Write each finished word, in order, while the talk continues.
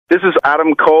This is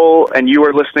Adam Cole, and you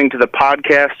are listening to the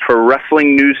podcast for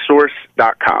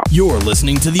WrestlingNewsSource.com. You're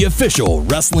listening to the official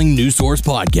Wrestling News Source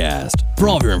podcast. For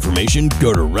all of your information,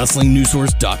 go to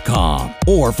WrestlingNewsSource.com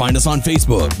or find us on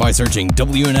Facebook by searching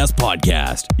WNS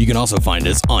Podcast. You can also find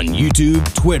us on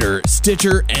YouTube, Twitter,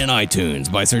 Stitcher, and iTunes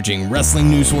by searching Wrestling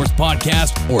News Source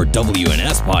Podcast or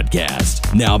WNS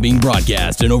Podcast. Now being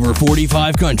broadcast in over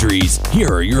 45 countries, here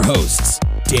are your hosts,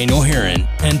 Daniel Herron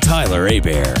and Tyler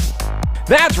Hebert.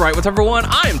 That's right. What's up, everyone?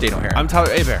 I am Daniel Herron. I'm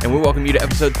Tyler Hebert. And we welcome you to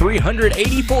episode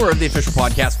 384 of the official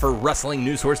podcast for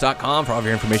WrestlingNewsSource.com. For all of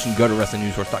your information, go to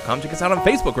WrestlingNewsSource.com. Check us out on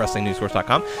Facebook,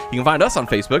 WrestlingNewsSource.com. You can find us on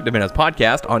Facebook, WNS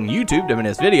Podcast, on YouTube,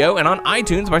 WNS Video, and on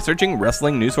iTunes by searching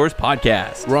Wrestling News Source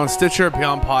Podcast. We're on Stitcher,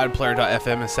 Beyond Pod,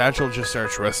 Player.fm, and Satchel. Just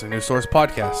search Wrestling News Source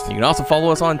Podcast. You can also follow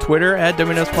us on Twitter at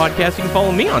WNS Podcast. You can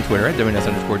follow me on Twitter at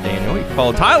WNS_Daniel. You can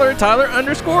follow Tyler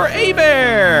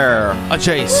 _Hebert. A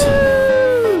chase.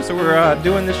 So we're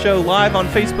doing the show live on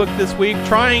Facebook this week,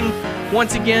 trying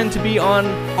once again to be on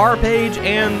our page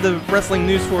and the Wrestling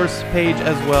News Source page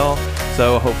as well.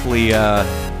 So hopefully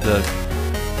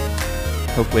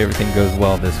everything goes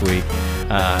well this week.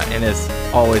 And as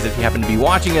always, if you happen to be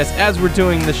watching us as we're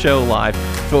doing the show live,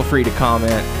 feel free to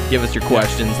comment, give us your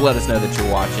questions, let us know that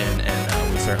you're watching,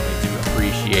 and we certainly do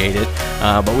appreciate it.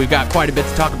 But we've got quite a bit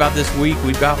to talk about this week.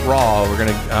 We've got Raw. We're going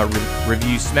to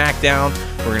review SmackDown.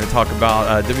 We're going to talk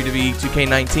about WWE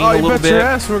 2K19 a little bit.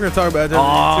 Yes, we're going to talk about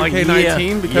WWE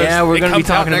 2K19 because we're going to be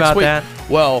talking about that.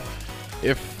 Well,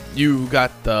 if you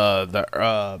got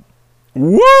the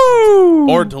Woo!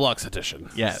 or Deluxe Edition.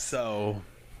 Yes. So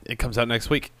it comes out next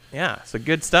week. Yeah, so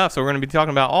good stuff. So we're going to be talking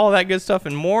about all that good stuff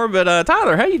and more. But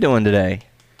Tyler, how you doing today?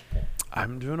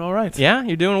 I'm doing all right. Yeah,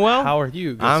 you're doing well? How are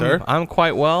you, good sir? I'm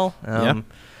quite well.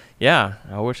 Yeah,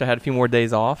 I wish I had a few more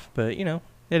days off, but, you know,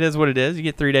 it is what it is. You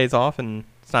get 3 days off, and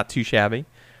it's not too shabby.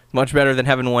 Much better than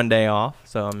having 1 day off.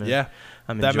 So I'm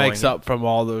that makes up from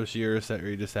all those years that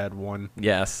you just had one.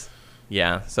 Yes.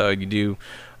 Yeah, so you do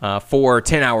 4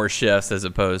 10-hour shifts as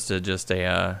opposed to just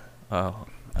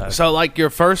so, like, your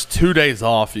first 2 days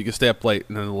off, you can stay up late,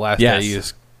 and then the last day you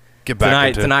just get back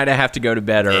into it. Tonight I have to go to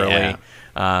bed early.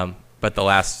 But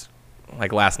last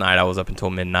night I was up until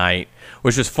midnight,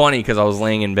 which was funny because I was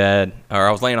laying in bed, or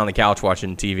I was laying on the couch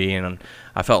watching TV, and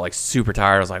I felt like super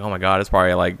tired. I was like, oh my God, it's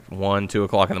probably like 1, 2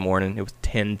 o'clock in the morning. It was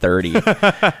 10:30.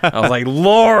 I was like,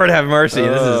 Lord have mercy.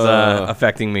 This is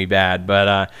affecting me bad.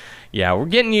 But yeah, we're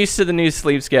getting used to the new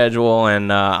sleep schedule,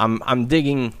 and I'm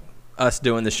digging us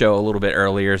doing the show a little bit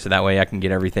earlier so that way I can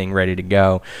get everything ready to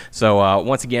go. So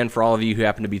once again, for all of you who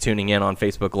happen to be tuning in on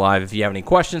Facebook Live, if you have any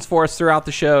questions for us throughout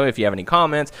the show, if you have any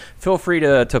comments, feel free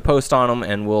to post on them,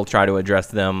 and we'll try to address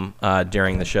them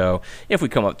during the show if we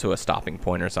come up to a stopping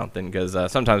point or something, because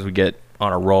sometimes we get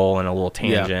on a roll and a little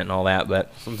tangent and all that,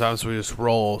 but sometimes we just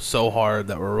roll so hard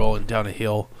that we're rolling down a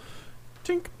hill.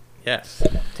 Tink. Yes.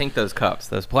 Tink those cups,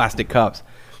 those plastic cups.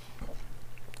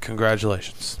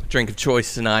 Congratulations. Drink of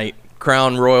choice tonight,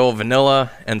 Crown Royal Vanilla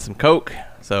and some Coke.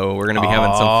 So we're going to be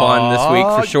having some fun this week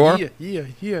for sure. Yeah.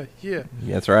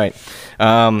 That's right.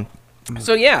 So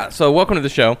welcome to the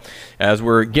show as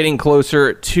we're getting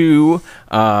closer to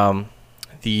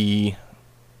the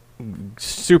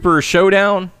Super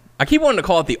Showdown. I keep wanting to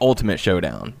call it the Ultimate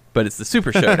Showdown, but it's the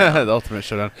Super Showdown. The Ultimate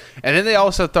Showdown. And then they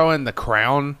also throw in the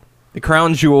Crown. The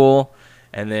Crown Jewel.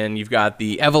 And then you've got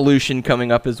the Evolution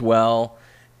coming up as well.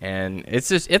 And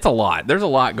it's a lot. There's a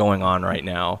lot going on right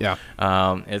now. Yeah.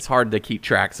 It's hard to keep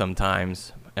track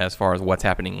sometimes as far as what's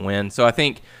happening when. So I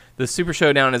think the Super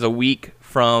Showdown is a week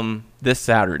from this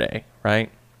Saturday, right?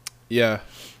 Yeah,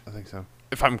 I think so.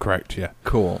 If I'm correct, yeah.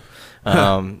 Cool.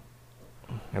 At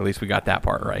least we got that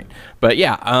part right. But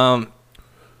yeah,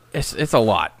 it's a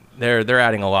lot. They're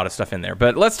adding a lot of stuff in there.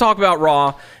 But let's talk about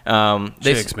Raw.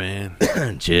 Chicks, man.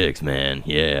 Chicks, man.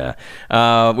 Yeah.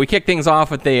 We kick things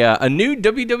off with a new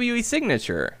WWE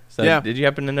signature. So yeah. Did you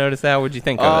happen to notice that? What did you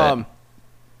think of it?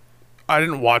 I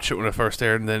didn't watch it when it first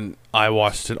aired, and then I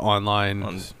watched it online.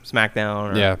 On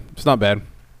SmackDown? Yeah, it's not bad.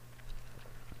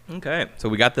 Okay. So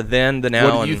we got the then, the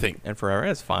now, what do you think? And forever.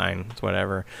 It's fine. It's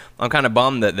whatever. I'm kind of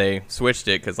bummed that they switched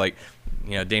it because, like,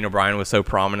 you know, Daniel Bryan was so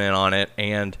prominent on it,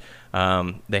 and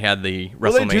they had the WrestleMania.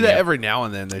 Well, they do that every now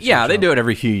and then. They do it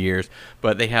every few years.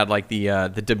 But they had like the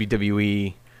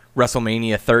WWE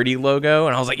WrestleMania 30 logo,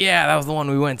 and I was like, yeah, that was the one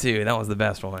we went to. That was the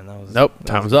best one.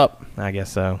 Time's up. I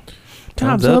guess so.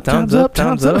 Time's up.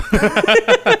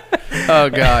 Oh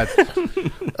God.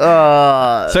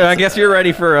 So I guess you're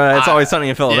ready for It's Always Sunny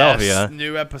in Philadelphia. Yes,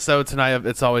 new episode tonight of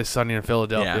It's Always Sunny in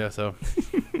Philadelphia. Yeah. So,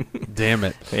 damn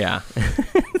it. Yeah.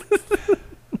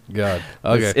 God.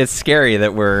 Okay. It's scary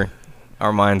that we're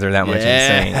Our minds are that much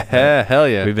insane. Hell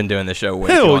yeah. We've been doing the show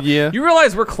way Hell too long. yeah. You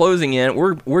realize we're closing in.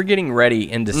 We're getting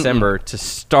ready in December to Don't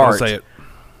start say it.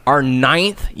 our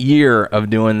 9th year of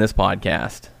doing this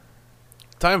podcast.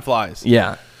 Time flies.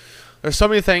 Yeah. There's so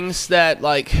many things that,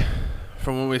 like,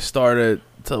 from when we started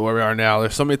to where we are now,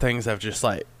 there's so many things that have just,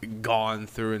 like, gone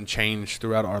through and changed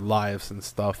throughout our lives and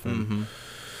stuff. And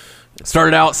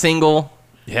Started out single.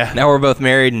 yeah. Now we're both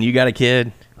married and you got a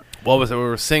kid. What was it? We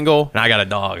were single. And I got a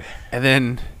dog. And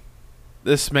then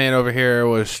this man over here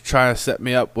was trying to set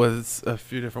me up with a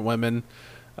few different women.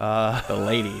 The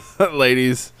ladies.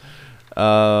 Ladies.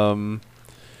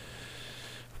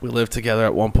 We lived together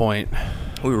at one point.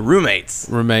 We were roommates.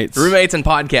 Roommates. Roommates and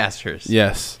podcasters.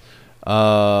 Yes. We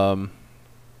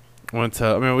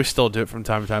still do it from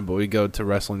time to time, but we go to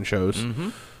wrestling shows. Mm-hmm.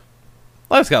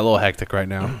 Life's got a little hectic right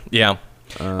now. Yeah.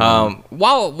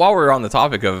 While we're on the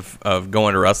topic of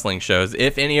going to wrestling shows,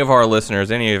 if any of our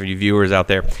listeners, any of you viewers out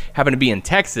there happen to be in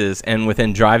Texas and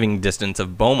within driving distance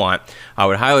of Beaumont, I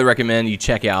would highly recommend you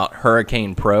check out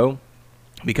Hurricane Pro,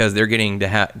 because they're getting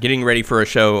ready for a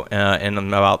show in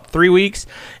about 3 weeks,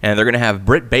 and they're going to have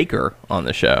Britt Baker on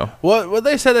the show. What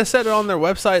they said it on their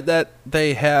website that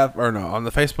they have, or no, on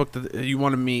the Facebook, that you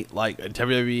want to meet like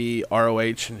WWE,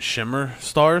 ROH, and Shimmer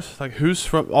stars. Like, who's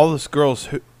from all those girls?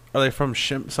 Who are they from?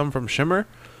 Some from Shimmer.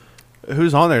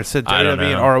 Who's on there? It said I don't WWE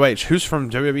and know. ROH. Who's from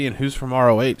WWE and who's from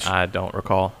ROH? I don't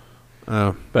recall.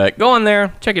 Oh, But go on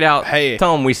there, check it out. Hey.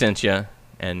 Tell them we sent you.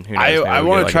 And who knows, maybe I we'll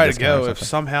want get, to like, try a to discount or go. If something.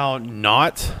 somehow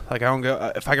not, like, I don't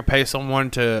go. If I could pay someone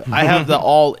to, I have the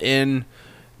all-in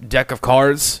deck of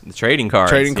cards, The trading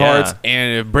cards. cards,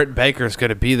 and if Britt Baker's going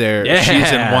to be there, Yeah.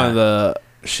 she's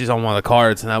on one of the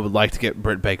cards, and I would like to get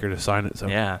Britt Baker to sign it. So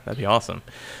Yeah, that'd be awesome.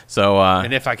 So,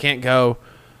 and if I can't go,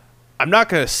 I'm not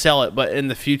going to sell it, but in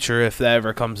the future, if that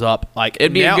ever comes up, like,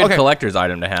 it'd be a good collector's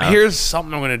item to have. Here's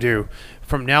something I'm going to do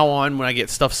from now on when I get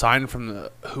stuff signed from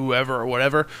the whoever or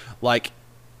whatever, like,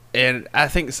 and I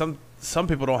think some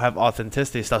people don't have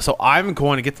authenticity stuff, so I'm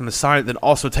going to get them to sign it, then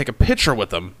also take a picture with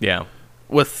them, Yeah.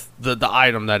 with the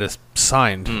item that is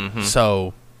signed. Mhm.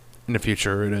 So in the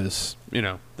future, it is, they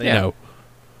Yeah. know.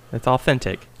 It's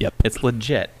authentic. Yep. It's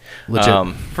legit.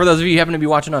 Legit. For those of you who happen to be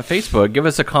watching on Facebook, give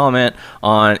us a comment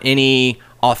on any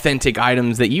authentic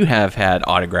items that you have had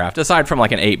autographed, aside from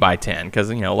like an 8x10, because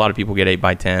a lot of people get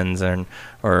 8x10s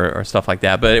or stuff like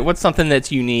that. But what's something that's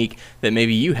unique that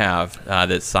maybe you have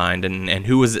that's signed, and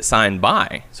who was it signed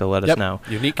by? So let us Yep. know.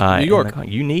 Unique New York.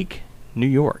 Unique New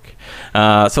York.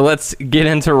 So let's get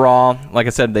into Raw. Like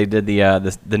I said, they did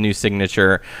the new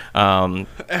signature.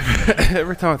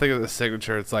 Every time I think of the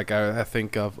signature, it's like I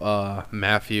think of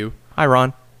Matthew. Hi,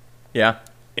 Ron. Yeah.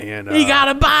 And He got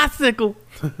a bicycle.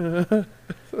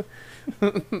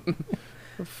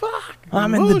 fuck.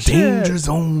 I'm in the danger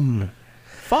zone.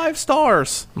 5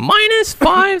 stars. Minus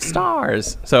 5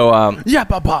 stars. So Yeah,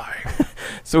 bye-bye.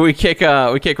 so we kick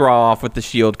Raw off with the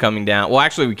Shield coming down. Well,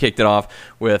 actually, we kicked it off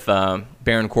with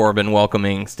Baron Corbin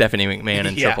welcoming Stephanie McMahon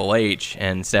and Yeah. Triple H,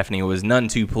 and Stephanie was none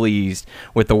too pleased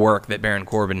with the work that Baron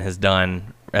Corbin has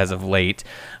done as of late.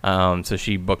 So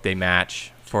she booked a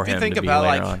match for you him think to be about,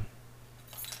 later like, on.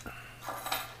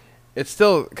 It's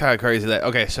still kind of crazy that,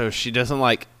 okay, so she doesn't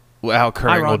like how Kurt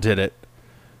Hi, Angle Ron. did it.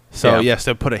 So, Yeah. yes,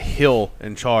 they'll put a heel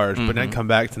in charge, but then Mhm. come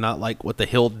back to not like what the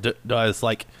heel does.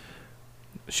 Like,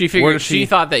 She Where figured does she she-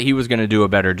 thought that he was going to do a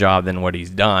better job than what he's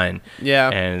done. yeah.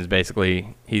 And is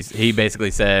basically he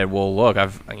basically said, "Well, look,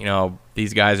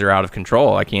 these guys are out of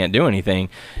control. I can't do anything."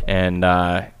 And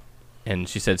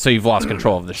she said, "So you've lost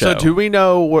control of the show." So, do we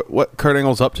know what Kurt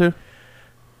Angle's up to?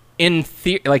 In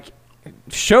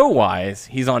show-wise,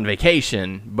 he's on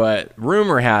vacation, but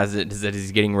rumor has it is that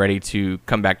he's getting ready to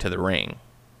come back to the ring.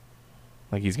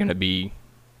 Like he's going to be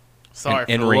Sorry an for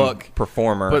the in-ring look.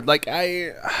 performer. But, like,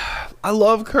 I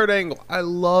love Kurt Angle. I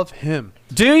love him.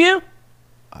 Do you?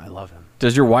 I love him.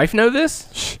 Does your wife know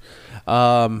this?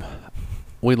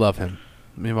 We love him.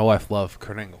 Me and my wife love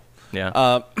Kurt Angle.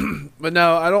 Yeah. But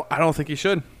no, I don't think he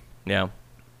should. Yeah.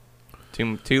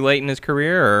 Too late in his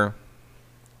career, or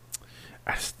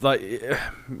I just, like,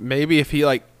 maybe if he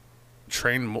like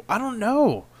trained more, I don't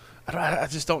know. I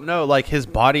just don't know. Like, his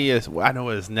body is, I know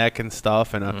his neck and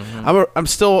stuff, and I'm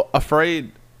still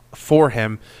afraid for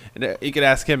him. And you could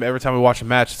ask him every time we watch a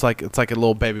match. It's like a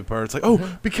little baby bird. It's like, oh,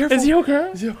 be careful. Is he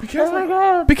okay? Be careful. Oh my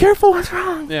God. Be careful. What's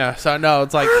wrong? Yeah. So no,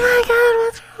 it's like, Oh my God,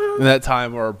 what's wrong? in that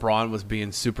time where Braun was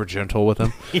being super gentle with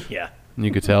him. Yeah.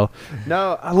 You could tell.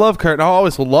 No, I love Kurt. And I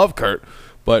always will love Kurt,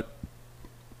 but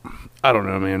I don't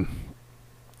know, man.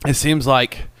 It seems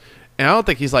like, and I don't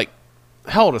think he's like,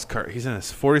 how old is Kurt? He's in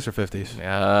his 40s or 50s?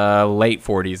 Late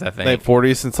 40s, I think. Late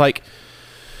 40s. It's like,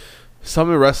 some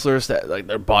of the wrestlers that like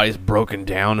their body's broken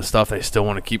down and stuff, they still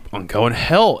want to keep on going.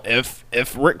 Hell, if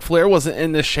Ric Flair wasn't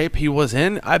in the shape he was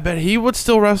in, I bet he would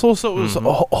still wrestle. So it was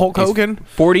Hulk Hogan.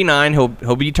 49.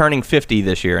 He'll be turning 50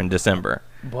 this year in December.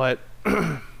 But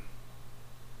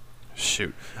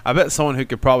shoot, I bet someone who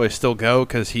could probably still go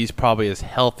because he's probably as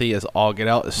healthy as all get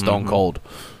out is Stone Cold.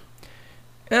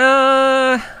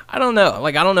 I don't know.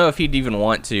 Like, I don't know if he'd even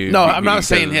want to. No, I'm not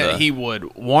saying that he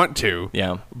would want to.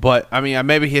 Yeah. But, I mean,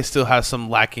 maybe he still has some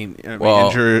lacking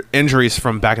injuries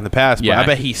from back in the past. Yeah. But I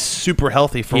bet he's super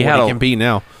healthy for what he can be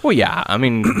now. Well, yeah. I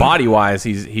mean, body-wise,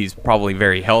 he's probably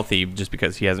very healthy just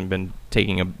because he hasn't been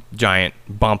taking a giant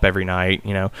bump every night,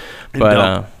 you know.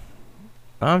 But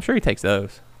I'm sure he takes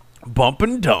those. Bump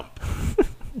and dump. What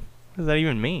does that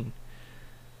even mean?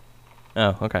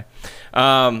 Oh, okay.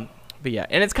 But yeah,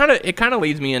 and it kind of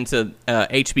leads me into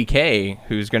HBK,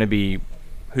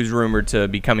 who's rumored to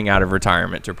be coming out of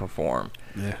retirement to perform.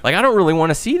 Yeah. Like, I don't really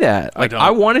want to see that. Like, I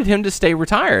wanted him to stay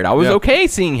retired. I was okay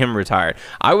seeing him retired.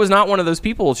 I was not one of those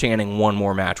people chanting one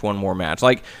more match.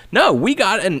 Like, no, we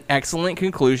got an excellent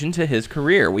conclusion to his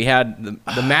career. We had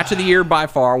the match of the year by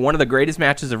far, one of the greatest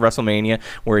matches of WrestleMania,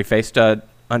 where he faced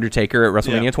Undertaker at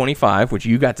WrestleMania 25, which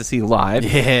you got to see live.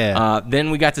 Yeah.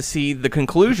 Then we got to see the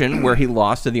conclusion where he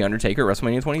lost to the Undertaker at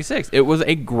WrestleMania 26. It was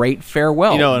a great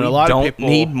farewell. You know, and a lot of people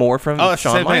need more from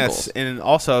Shawn Michaels. And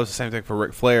also, it's the same thing for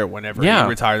Ric Flair whenever he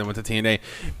retired and went to TNA.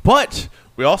 But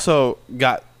we also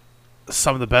got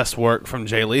some of the best work from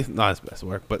Jay Lethal. Not his best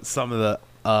work, but some of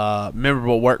the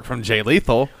memorable work from Jay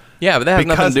Lethal. Yeah, but that has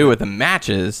nothing to do with the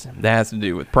matches. That has to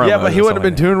do with promos. Yeah, but he wouldn't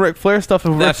have been doing Ric Flair stuff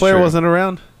if Ric Flair wasn't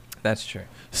around. That's true.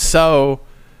 So,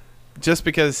 just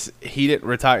because he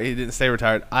didn't stay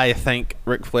retired, I thank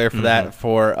Ric Flair for that,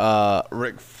 for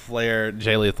Ric Flair,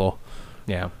 Jay Lethal.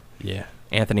 Yeah.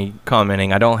 Anthony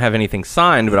commenting, I don't have anything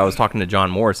signed, but I was talking to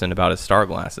John Morrison about his star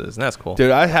glasses, and that's cool.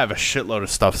 Dude, I have a shitload of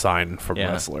stuff signed from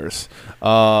wrestlers.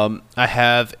 I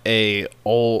have an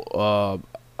old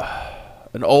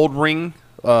ring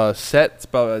set. It's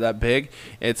about that big.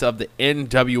 It's of the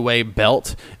NWA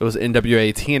belt. It was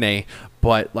NWA TNA,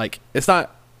 but like it's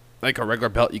not like a regular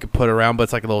belt you can put around, but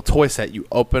it's like a little toy set. You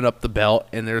open up the belt,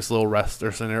 and there's little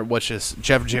wrestlers in there, which is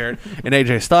Jeff Jarrett and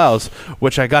AJ Styles,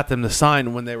 which I got them to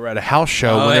sign when they were at a house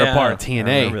show when they were part of TNA.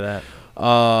 I remember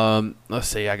that. Let's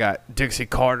see. I got Dixie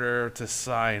Carter to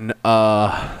sign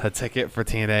a ticket for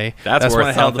TNA. That's when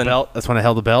I held the belt. That's when I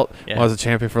held the belt. Yeah. When I was a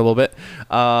champion for a little bit.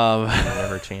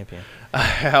 Never champion.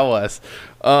 I was.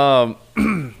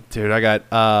 Dude, I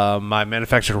got my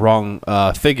manufactured wrong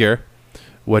figure.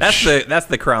 Which, that's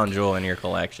the crown jewel in your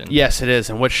collection. Yes, it is,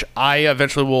 and which I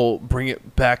eventually will bring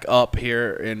it back up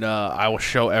here, and I will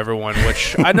show everyone.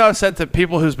 Which I know I said to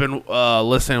people who's been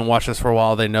listening and watching this for a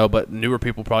while, they know, but newer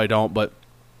people probably don't. But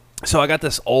so I got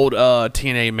this old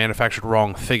TNA manufactured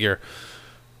wrong figure.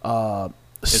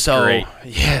 It's great.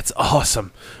 Yeah, it's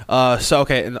awesome.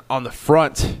 Okay, and on the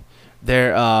front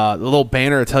there, the little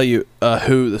banner to tell you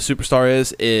who the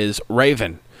superstar is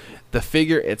Raven. The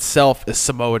figure itself is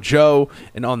Samoa Joe,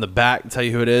 and on the back, to tell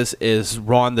you who it is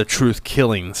Ron the Truth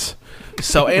Killings.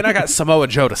 So, and I got Samoa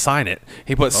Joe to sign it.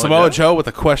 He put Samoa Joe with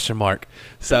a question mark.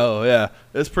 So, yeah,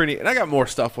 it's pretty. And I got more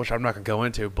stuff, which I'm not going to go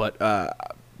into, but,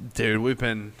 dude, we've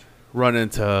been running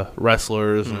into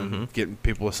wrestlers and getting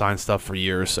people to sign stuff for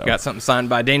years. So, got something signed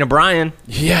by Dana Bryan.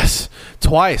 Yes,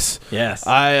 twice. Yes.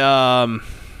 I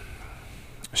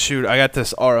got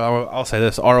this, I'll say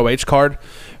this, ROH card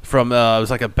from, it was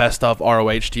like a best of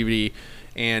ROH DVD,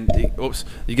 and,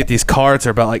 you get these cards,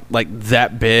 they're about like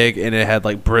that big, and it had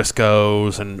like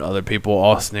Briscoes and other people,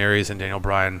 Austin Aries and Daniel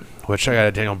Bryan, which I got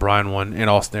a Daniel Bryan one and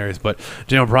Austin Aries, but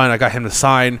Daniel Bryan, I got him to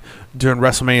sign during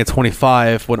WrestleMania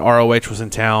 25 when ROH was in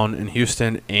town in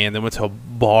Houston, and then went to a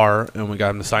bar, and we got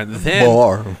him to sign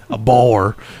a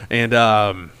bar, and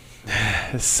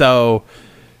so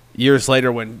years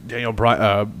later, when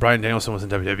Bryan Danielson was in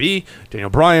WWE, Daniel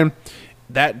Bryan,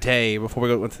 that day before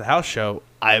we went to the house show,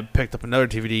 I picked up another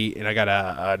DVD and I got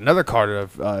another card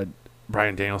of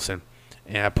Bryan Danielson,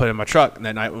 and I put it in my truck. And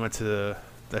that night we went to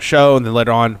the show, and then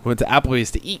later on we went to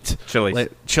Applebee's to eat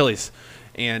Chili's,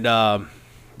 and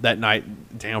that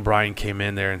night Daniel Bryan came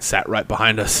in there and sat right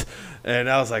behind us, and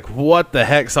I was like, "What the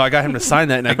heck?" So I got him to sign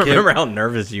that, and I remember how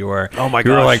nervous you were. Oh my gosh.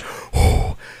 You were like,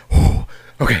 oh.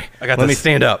 Okay, let me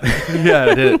stand up. Yeah,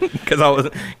 I did. Because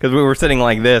we were sitting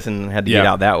like this and had to get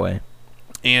out that way.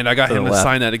 And I got him to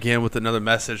sign that again with another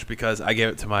message because I gave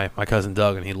it to my cousin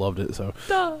Doug, and he loved it. So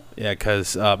yeah,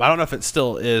 because I don't know if it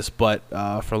still is, but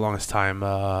for the longest time,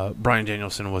 Bryan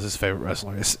Danielson was his favorite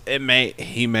wrestler.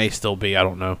 He may still be. I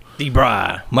don't know.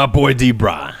 D-Bry, my boy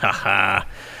D-Bry.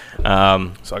 So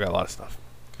I got a lot of stuff.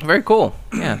 Very cool.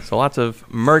 Yeah, so lots of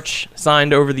merch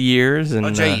signed over the years, and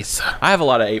jeez. I have a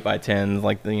lot of 8x10s,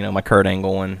 like my Kurt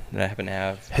Angle one that I happen to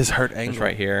have. His Hurt Angle. It's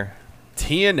right here.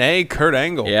 TNA Kurt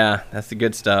Angle. Yeah, that's the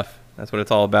good stuff. That's what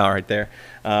it's all about right there.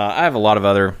 I have a lot of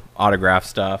other autograph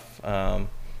stuff. I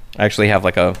actually have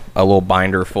like a little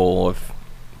binder full of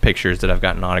pictures that I've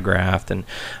gotten autographed, and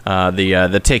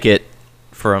the ticket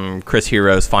from Chris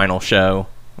Hero's final show,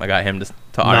 I got him to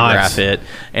autograph it,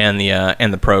 and the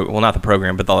not the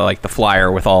program, but the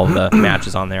flyer with all of the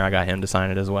matches on there. I got him to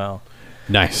sign it as well.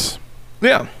 Nice.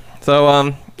 Yeah.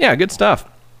 So good stuff.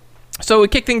 So we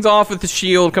kick things off with the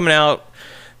Shield coming out.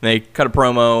 They cut a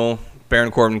promo.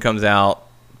 Baron Corbin comes out.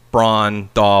 Braun,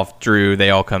 Dolph, Drew, they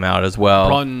all come out as well.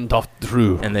 Braun, Dolph,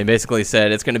 Drew. And they basically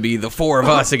said it's going to be the 4 of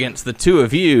us against the 2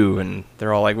 of you. And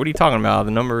they're all like, "What are you talking about?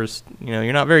 The numbers,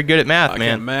 you're not very good at math, man."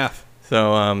 Can't math.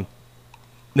 So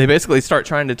they basically start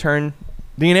trying to turn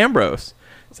Dean Ambrose,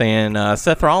 saying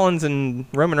Seth Rollins and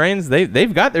Roman Reigns,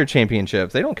 they've got their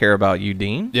championships. They don't care about you,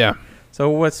 Dean. Yeah. So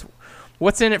what's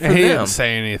in it for them? He didn't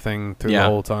say anything through the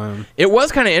whole time. It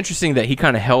was kind of interesting that he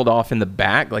kind of held off in the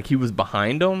back, like he was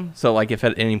behind them. So like if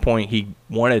at any point he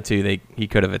wanted to, he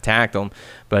could have attacked them,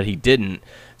 but he didn't.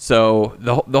 So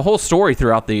the whole story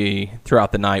throughout the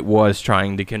night was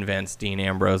trying to convince Dean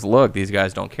Ambrose, look, these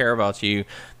guys don't care about you.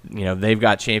 They've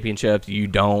got championships. You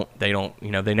don't. They don't.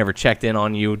 They never checked in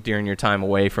on you during your time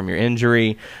away from your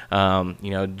injury.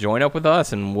 Join up with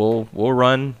us and we'll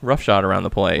run roughshod around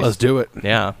the place. Let's do it.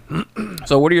 Yeah.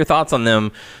 So what are your thoughts on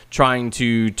them trying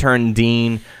to turn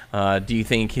Dean? Do you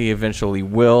think he eventually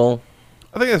will?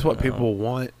 I think that's what people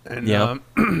want, and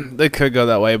they could go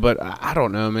that way, but I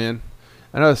don't know, man.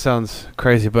 I know it sounds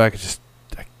crazy, but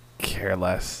I care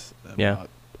less. Yeah.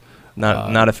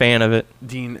 Not a fan of it.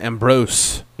 Dean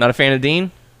Ambrose. Not a fan of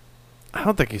Dean? I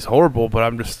don't think he's horrible, but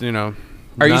I'm just, Do you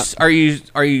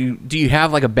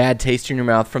have like a bad taste in your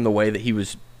mouth from the way that he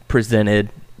was presented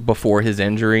before his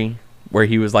injury, where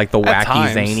he was like the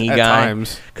wacky zany guy?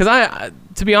 Because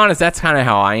to be honest, that's kind of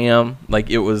how I am. Like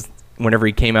it was whenever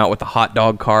he came out with the hot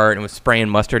dog cart and was spraying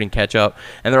mustard and ketchup,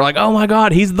 and they're like, "Oh my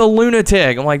God, he's the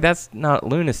lunatic." I'm like, that's not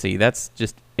lunacy. That's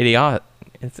just idiot.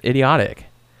 It's idiotic.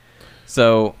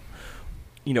 So,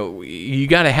 you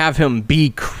got to have him be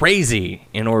crazy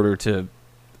in order to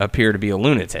appear to be a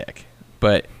lunatic.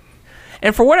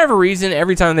 And for whatever reason,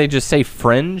 every time they just say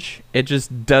fringe, it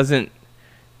just doesn't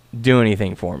do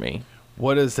anything for me.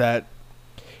 What is that?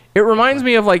 It reminds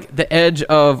me of like the edge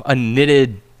of a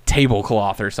knitted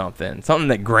tablecloth or something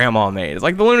that grandma made. It's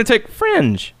like the lunatic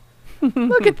fringe.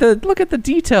 look at the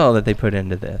detail that they put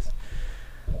into this.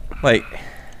 Like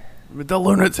the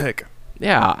lunatic.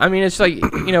 Yeah, I mean it's like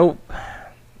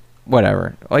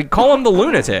whatever. Like call him the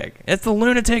lunatic. It's the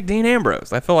lunatic Dean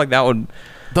Ambrose. I feel like that would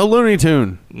the Looney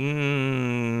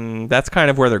Tune. That's kind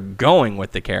of where they're going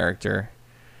with the character.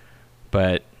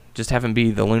 But just have him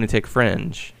be the lunatic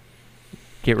fringe.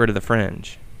 Get rid of the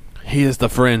fringe. He is the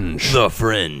fringe. The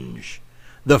fringe.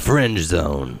 The fringe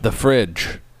zone. The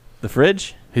fridge. The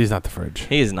fridge? He's not the fridge.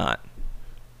 He is not.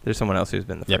 There's someone else who's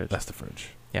been the fridge. Yep, that's the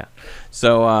fridge. Yeah.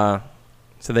 So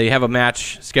they have a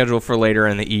match scheduled for later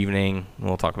in the evening.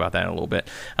 We'll talk about that in a little bit.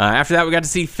 After that, we got to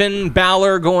see Finn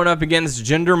Balor going up against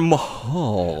Jinder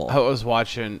Mahal. I was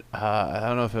watching, I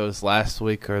don't know if it was last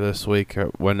week or this week,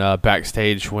 or when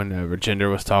backstage when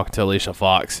Jinder was talking to Alicia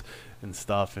Fox and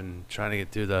stuff and trying to get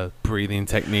through the breathing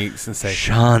techniques and say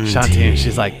Shanti, and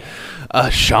she's like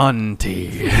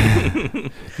Ashanti.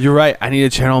 You're right, I need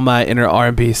to channel my inner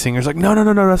R&B singers. Like no,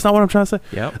 that's not what I'm trying to say.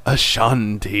 Yep.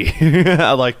 Ashanti.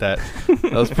 I like that.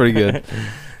 That was pretty good.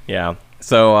 Yeah.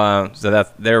 So that's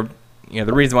the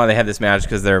reason why they had this match,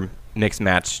 because they're mixed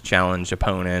match challenge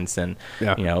opponents, and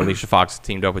Alicia Fox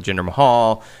teamed up with Jinder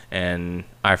Mahal, and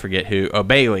I forget who.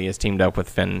 Bayley is teamed up with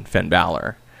Finn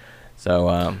Balor.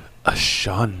 So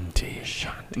Ashanti.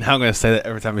 Now I'm going to say that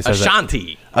every time he says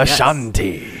Ashanti. That.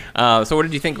 Ashanti. Yes. So what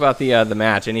did you think about the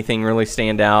match? Anything really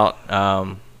stand out?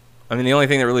 I mean, the only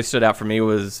thing that really stood out for me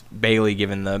was Bayley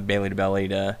giving the Bayley to belly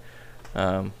to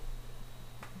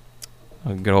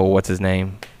good old, what's his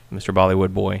name? Mr.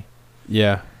 Bollywood Boy.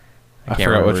 Yeah. I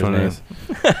can't remember which one it is.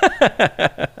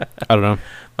 I don't know.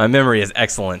 My memory is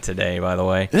excellent today, by the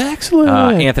way.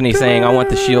 Excellent. Anthony saying, "I want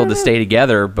the Shield to stay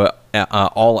together, but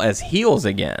all as heels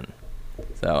again."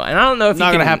 So, and I don't know if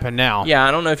not going to happen now. Yeah, I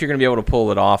don't know if you're going to be able to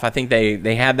pull it off. I think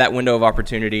they had that window of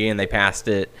opportunity and they passed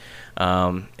it.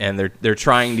 And they're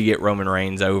trying to get Roman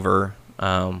Reigns over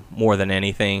more than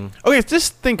anything. Okay,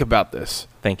 just think about this.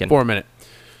 Thinking for a minute.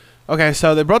 Okay,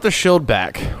 so they brought the Shield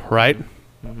back, right?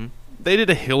 Mm-hmm. They did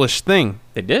a heelish thing.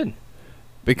 They did.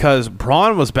 Because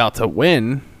Braun was about to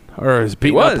win or is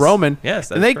beating up Roman. Yes,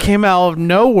 that's and they correct. came out of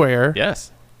nowhere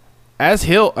Yes. as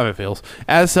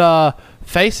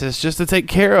faces just to take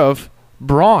care of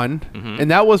Braun,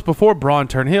 and that was before Braun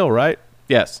turned heel, right?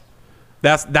 Yes.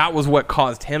 That was what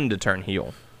caused him to turn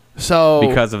heel So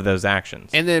because of those actions.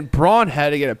 and then Braun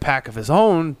had to get a pack of his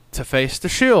own to face the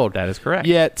Shield. That is correct.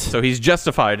 Yet So he's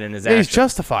justified in his he's actions.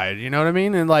 justified. You know what I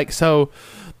mean? And like, so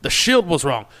the Shield was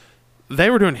wrong. They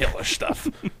were doing heelish stuff.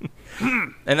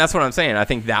 And that's what I'm saying. I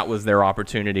think that was their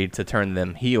opportunity to turn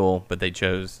them heel, but they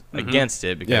chose against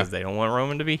it because they don't want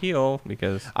Roman to be heel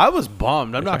because I was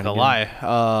bummed. I'm not trying gonna to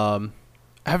lie.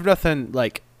 I have nothing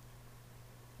like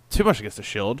too much against the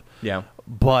Shield, yeah.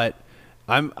 but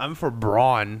I'm for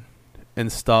Braun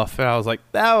and stuff. And I was like,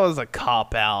 that was a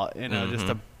cop out, you know, just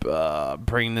to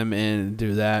bring them in and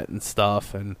do that and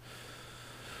stuff. And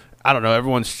I don't know.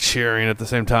 Everyone's cheering at the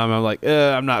same time. I'm like,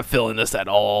 I'm not feeling this at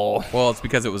all. Well, it's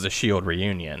because it was a Shield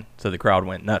reunion, so the crowd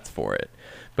went nuts for it.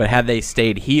 But had they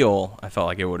stayed heel, I felt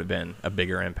like it would have been a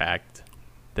bigger impact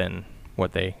than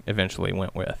what they eventually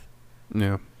went with.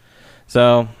 Yeah.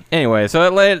 So anyway, so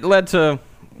it led to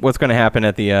what's going to happen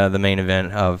at the main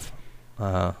event of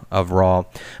Raw.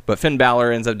 But Finn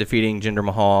Balor ends up defeating Jinder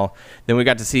Mahal. Then we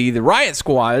got to see the Riot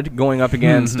Squad going up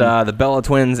against the Bella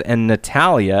Twins and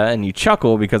Natalya, and you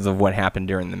chuckle because of what happened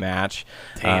during the match.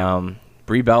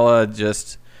 Brie Bella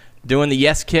just doing the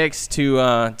yes kicks to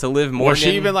Liv Morgan. Was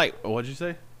she even like? What'd you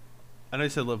say? I know you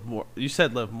said Liv Morgan. You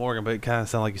said Liv Morgan, but it kind of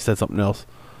sounded like you said something else.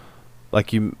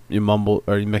 Like you mumbled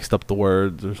or you mixed up the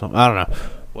words or something. I don't know.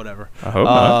 Whatever. I hope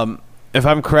not. If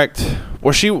I'm correct,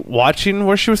 was she watching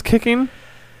where she was kicking?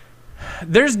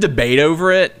 There's debate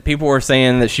over it. People were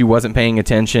saying that she wasn't paying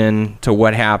attention to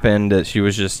what happened, that she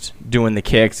was just doing the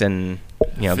kicks and,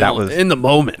 you know, that was in the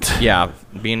moment. Yeah,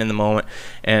 being in the moment.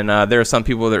 And there are some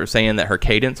people that were saying that her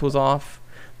cadence was off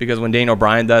because when Daniel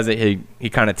Bryan does it, he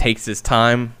kind of takes his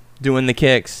time doing the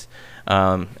kicks.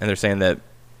 And they're saying that,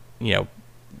 you know,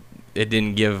 it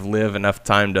didn't give Liv enough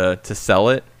time to sell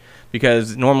it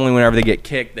because normally whenever they get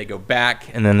kicked, they go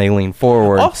back and then they lean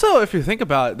forward. Also, if you think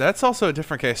about it, that's also a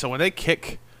different case. So when they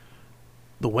kick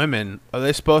the women, are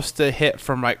they supposed to hit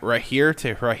from like right here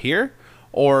to right here,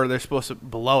 or they're supposed to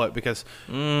below it? Because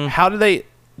how do they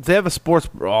have a sports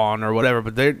bra on or whatever,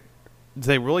 but do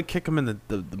they really kick them in the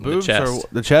boobs chest. or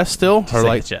the chest still, or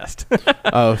like the chest?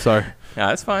 Oh, sorry, Yeah,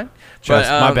 that's fine. chest.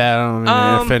 But, My bad. I don't mean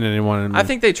to offend anyone. I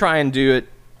think they try and do it.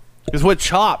 Because with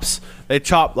chops, they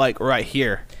chop like right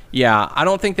here. Yeah, I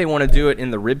don't think they want to do it in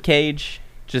the rib cage,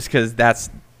 just because that's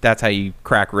how you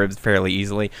crack ribs fairly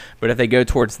easily. But if they go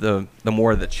towards the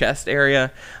more of the chest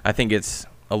area, I think it's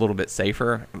a little bit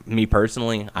safer. Me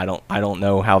personally, I don't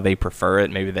know how they prefer it.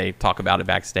 Maybe they talk about it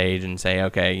backstage and say,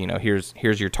 okay, you know, here's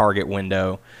your target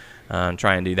window, and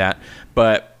try and do that.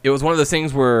 But it was one of those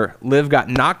things where Liv got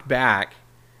knocked back.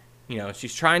 You know,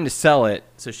 she's trying to sell it,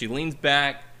 so she leans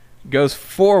back, goes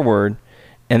forward,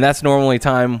 and that's normally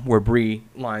time where Brie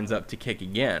lines up to kick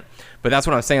again. But that's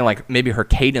what I'm saying, like maybe her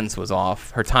cadence was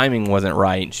off, her timing wasn't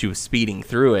right, and she was speeding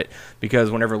through it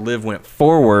because whenever Liv went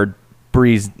forward,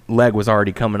 Brie's leg was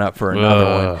already coming up for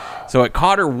another one. So it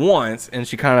caught her once, and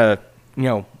she kind of, you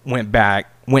know, went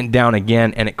back, went down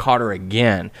again, and it caught her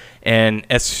again. And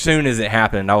as soon as it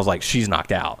happened, I was like, she's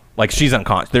knocked out. Like she's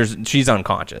unconscious. She's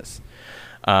unconscious.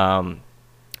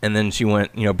 And then she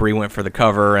went, you know, Brie went for the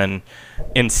cover and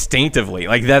instinctively,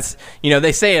 like that's, you know,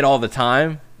 they say it all the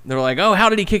time. They're like, oh, how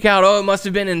did he kick out? Oh, it must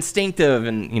have been instinctive.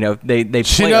 And, you know, they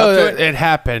play up to it. It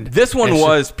happened. This one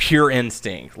was pure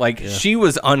instinct. Like she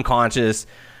was unconscious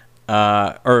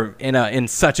or in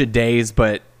such a daze,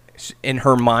 but in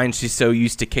her mind, she's so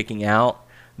used to kicking out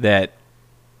that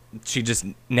she just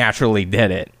naturally did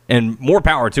it. And more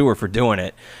power to her for doing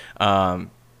it.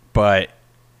 But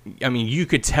I mean, you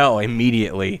could tell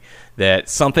immediately that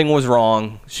something was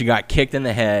wrong. She got kicked in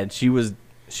the head. She was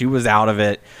out of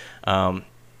it.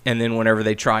 And then whenever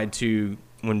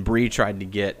when Brie tried to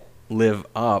get Liv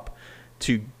up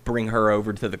to bring her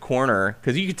over to the corner,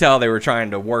 because you could tell they were trying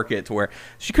to work it to where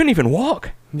she couldn't even walk.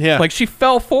 Yeah. Like she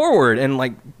fell forward and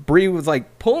like Brie was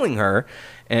like pulling her.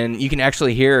 And you can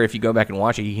actually hear, if you go back and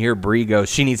watch it, you hear Brie go,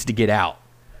 she needs to get out.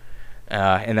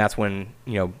 And that's when,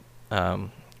 you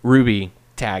know, Ruby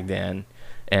tagged in,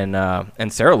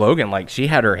 and Sarah Logan, like she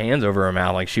had her hands over her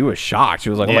mouth, like she was shocked. She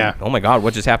was like, oh my God,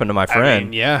 what just happened to my friend? I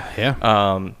mean,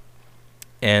 yeah.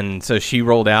 And so she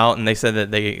rolled out, and they said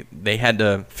that they had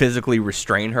to physically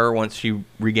restrain her once she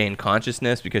regained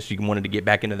consciousness because she wanted to get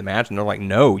back into the match. And they're like,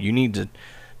 no, you need to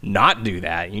not do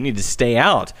that. You need to stay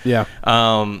out. Yeah.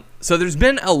 So there's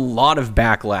been a lot of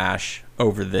backlash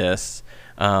over this,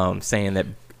 saying that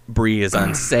Brie is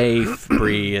unsafe.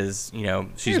 Brie is, you know,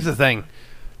 Here's the thing.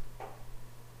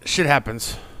 Shit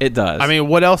happens. It does. I mean,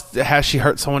 what else? Has she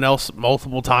hurt someone else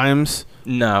multiple times?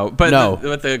 No, but No.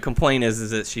 What the complaint is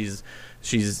that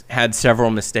she's had several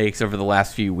mistakes over the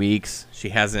last few weeks. She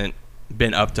hasn't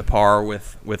been up to par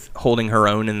with holding her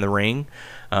own in the ring.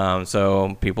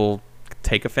 So people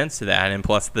take offense to that, and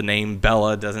plus the name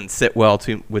Bella doesn't sit well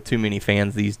with too many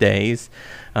fans these days.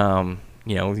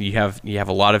 You know, you have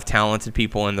a lot of talented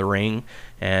people in the ring,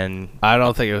 and I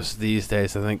don't think it was these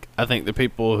days. I think the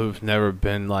people who've never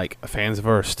been like fans of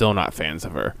her are still not fans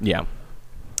of her. yeah.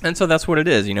 And so that's what it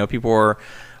is. You know, people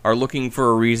are looking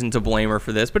for a reason to blame her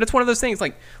for this, but it's one of those things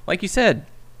like you said,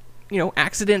 you know,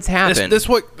 accidents happen.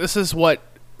 This is what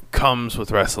comes with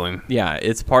wrestling. Yeah,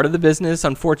 it's part of the business,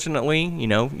 unfortunately. You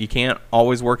know, you can't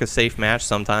always work a safe match.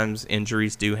 Sometimes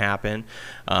injuries do happen.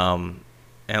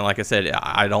 And like I said,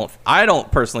 I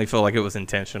don't personally feel like it was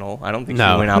intentional. I don't think she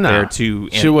went out there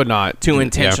she would not to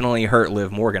intentionally hurt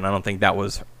Liv Morgan. I don't think that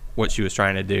was what she was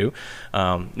trying to do.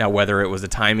 Now, whether it was a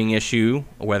timing issue,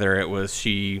 whether it was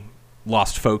she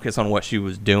lost focus on what she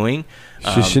was doing,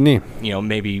 she shouldn't. You know,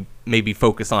 maybe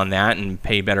focus on that and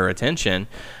pay better attention.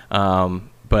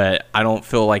 But I don't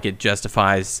feel like it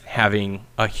justifies having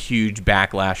a huge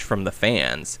backlash from the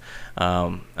fans.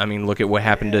 I mean, look at what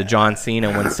happened to John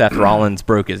Cena when Seth Rollins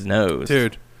broke his nose.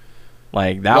 Dude,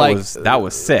 like that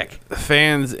was sick.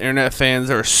 Internet fans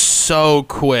are so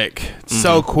quick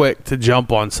to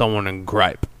jump on someone and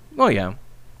gripe. Oh yeah.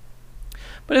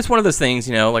 But it's one of those things,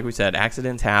 you know, like we said,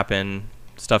 accidents happen,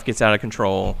 stuff gets out of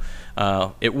control.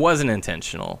 It wasn't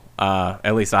intentional.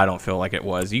 At least I don't feel like it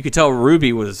was. You could tell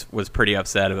Ruby was pretty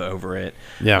upset over it.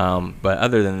 Yeah. But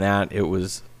other than that, it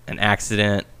was an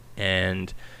accident,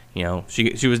 and you know,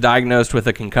 she was diagnosed with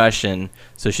a concussion,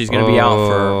 so she's going to be out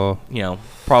for, you know,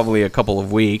 probably a couple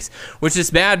of weeks, which is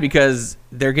bad because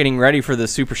they're getting ready for the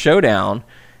Super Showdown,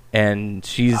 and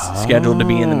she's scheduled to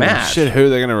be in the match. Shit, who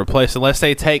they're going to replace unless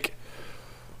they take?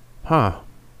 I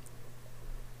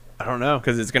don't know.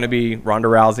 Because it's going to be Ronda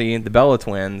Rousey and the Bella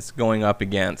Twins going up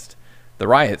against the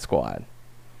Riot Squad.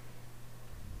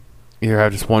 Either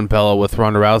have just one Bella with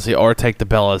Ronda Rousey, or take the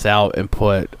Bellas out and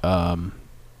put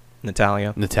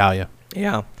Natalya.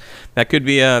 Yeah, that could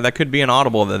be an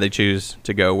audible that they choose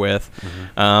to go with.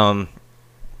 Mm-hmm.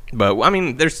 But I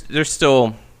mean, there's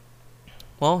still,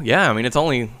 well, yeah. I mean, it's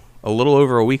only a little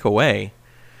over a week away,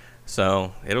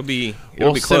 so it'll be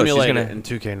close. Simulate it in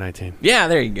 2K19. Yeah,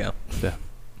 there you go. Yeah.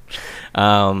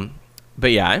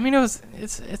 But yeah, I mean,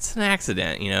 it's an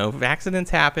accident. You know, if accidents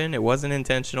happen, it wasn't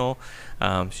intentional.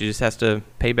 She just has to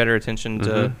pay better attention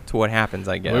to what happens,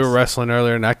 I guess. We were wrestling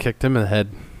earlier, and I kicked him in the head.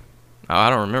 Oh, I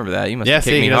don't remember that. You must have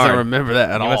kicked me he hard. doesn't remember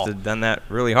that at all. You must have done that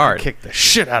really hard. I kicked the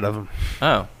shit out of him.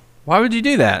 Oh, why would you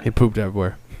do that? He pooped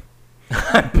everywhere.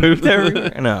 Pooped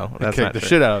everywhere? No, that's kicked not the true.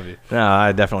 shit out of you. No,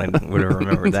 I definitely would have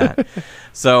remembered that.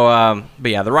 So,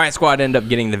 but yeah, the Riot Squad end up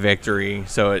getting the victory,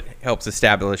 so it helps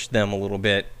establish them a little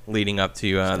bit leading up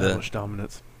to the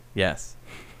dominance. Yes.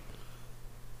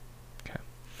 Okay.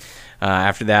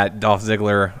 After that, Dolph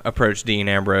Ziggler approached Dean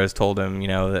Ambrose, told him, you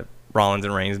know, that Rollins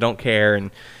and Reigns don't care,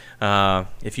 and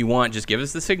if you want, just give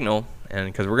us the signal, and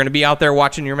because we're going to be out there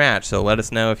watching your match, so let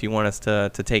us know if you want us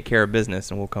to take care of business,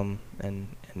 and we'll come and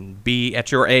be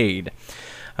at your aid.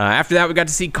 After that, we got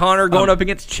to see Connor going up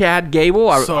against Chad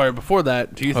Gable. Sorry, before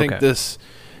that, do you think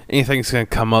anything's going to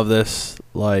come of this?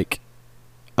 Like,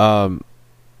 Dean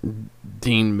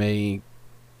may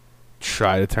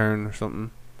try to turn or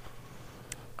something?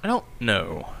 I don't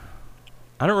know.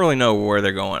 I don't really know where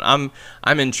they're going.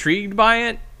 I'm intrigued by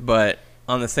it, but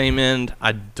on the same end,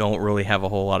 I don't really have a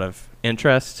whole lot of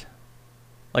interest.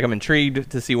 Like, I'm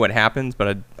intrigued to see what happens,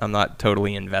 but I'm not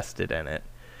totally invested in it.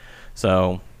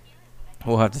 So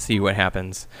we'll have to see what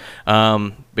happens.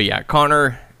 But yeah,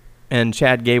 Connor and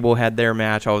Chad Gable had their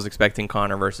match. I was expecting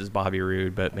Connor versus Bobby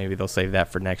Roode, but maybe they'll save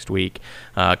that for next week.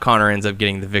 Connor ends up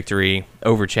getting the victory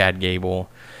over Chad Gable,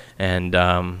 and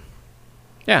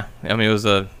yeah, I mean, it was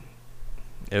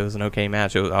an okay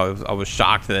match. I was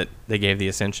shocked that they gave the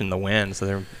Ascension the win, so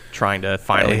they're trying to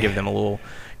finally give them a little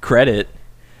credit.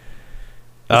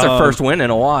 That's their first win in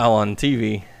a while on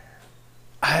TV.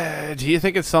 Do you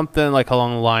think it's something like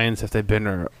along the lines, if they've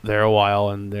been there a while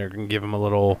and they're going to give them a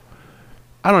little,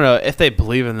 I don't know, if they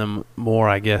believe in them more,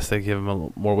 I guess they give them a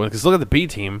little more win. Because look at the B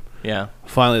team. Yeah.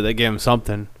 Finally, they gave them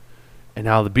something, and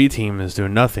now the B team is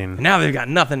doing nothing. And now they've got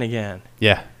nothing again.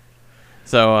 Yeah.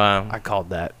 So I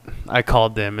called that. I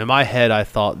called them. In my head, I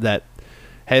thought that,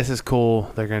 hey, this is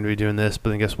cool. They're going to be doing this, but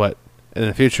then guess what? In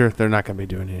the future, they're not going to be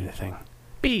doing anything.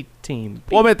 B team.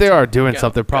 Well, I bet they are doing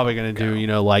something. They're probably going to do, you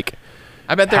know, like.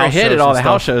 I bet they're a hit at all the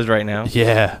house shows right now.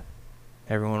 Yeah.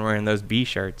 Everyone wearing those B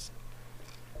shirts.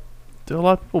 Do a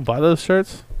lot of people buy those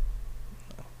shirts?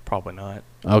 Probably not.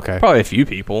 Okay. Probably a few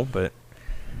people, but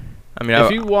I mean,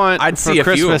 If you want, I'd for see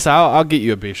Christmas, a few. I'll get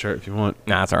you a B shirt if you want.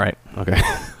 Nah, it's all right. Okay.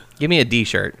 Give me a D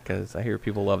shirt because I hear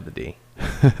people love the D.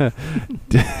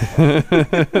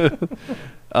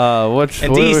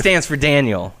 And D stands for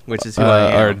Daniel, which is who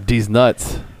I am. Or D's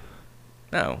nuts.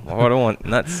 No, I don't want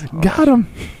nuts. Got him.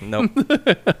 Nope.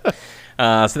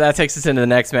 So that takes us into the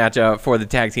next matchup for the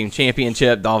Tag Team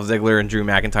Championship. Dolph Ziggler and Drew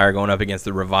McIntyre going up against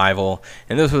the Revival.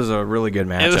 And this was a really good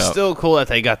matchup. It was still cool that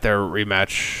they got their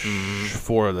rematch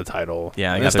for the title.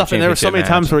 Yeah, and stuff. And there were so many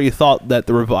times where you thought that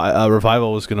the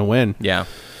Revival was going to win. Yeah.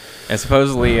 And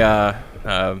supposedly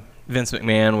Vince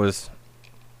McMahon was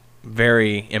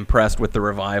very impressed with the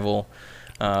Revival.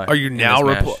 Are you now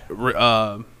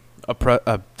oppressed?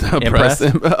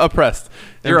 Oppressed.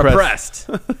 You're oppressed.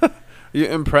 You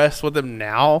impressed with them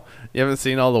now? You haven't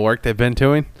seen all the work they've been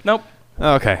doing? Nope.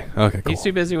 Okay, cool. He's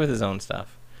too busy with his own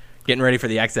stuff. Getting ready for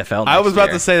the XFL next I was about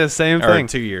year. to say the same Or thing.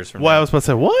 2 years from Well, now. I was about to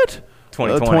say, what?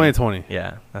 2020. 2020.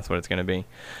 Yeah, that's what it's going to be.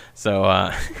 So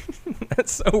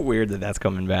that's so weird that that's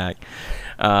coming back.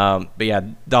 But yeah,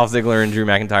 Dolph Ziggler and Drew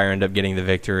McIntyre end up getting the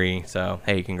victory. So,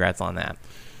 hey, congrats on that.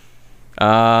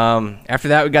 After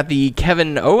that, we got the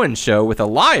Kevin Owens show with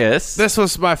Elias. This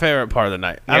was my favorite part of the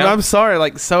night. Yeah. I'm sorry,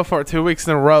 like, so far, 2 weeks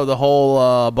in a row, the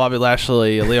whole Bobby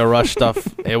Lashley, Leo Rush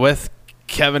stuff with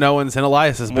Kevin Owens and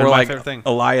Elias has been More my like favorite thing.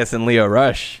 Elias and Leo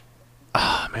Rush.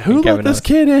 Man, who let Kevin this Owens.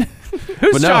 kid in?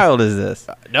 Whose But no. child is this?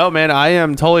 No, man, I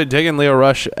am totally digging Leo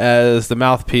Rush as the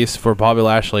mouthpiece for Bobby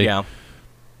Lashley. Yeah,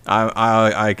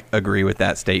 I agree with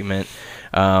that statement.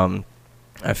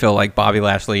 I feel like Bobby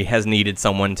Lashley has needed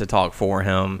someone to talk for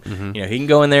him. You know, he can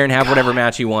go in there and have whatever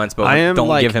match he wants, but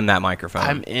don't give him that microphone.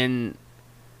 I'm in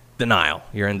denial.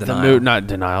 You're in the denial. mood, not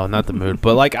denial, not the mood,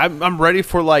 but like I'm ready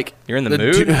for like. You're in the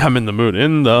mood? I'm in the mood.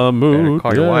 In the mood.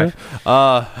 call your wife.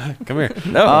 Come here.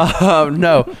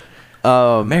 No.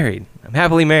 No. Married. I'm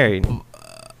happily married.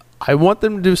 I want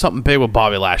them to do something big with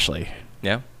Bobby Lashley.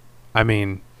 Yeah. I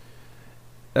mean,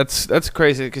 that's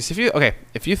crazy because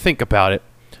if you think about it,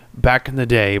 back in the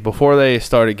day before they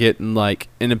started getting like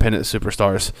independent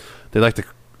superstars, they like to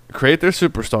create their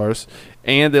superstars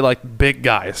and they like big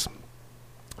guys.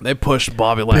 They pushed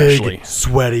Bobby Lashley. Big,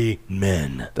 sweaty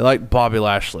men. They like Bobby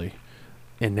Lashley,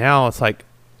 and now it's like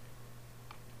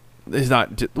he's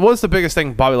not. What's the biggest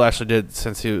thing Bobby Lashley did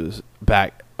since he was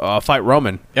back? Fight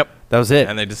Roman. Yep. That was it.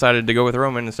 And they decided to go with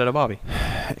Roman instead of Bobby.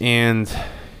 And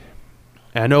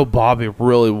I know Bobby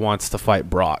really wants to fight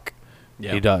Brock.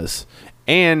 Yeah. He does.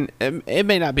 And it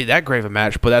may not be that great of a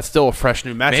match, but that's still a fresh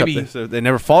new matchup. Maybe- They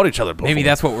never fought each other before. Maybe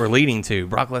that's what we're leading to.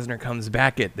 Brock Lesnar comes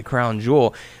back at the Crown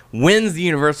Jewel, wins the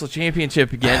Universal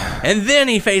Championship again, and then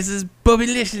he faces Bobby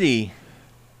Lashley.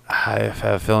 I have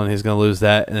a feeling he's going to lose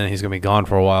that, and then he's going to be gone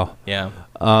for a while. Yeah.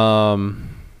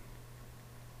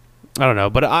 I don't know,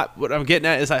 but what I'm getting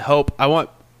at is I want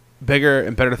bigger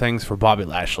and better things for Bobby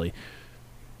Lashley.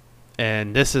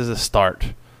 And this is a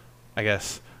start, I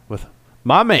guess, with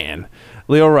my man,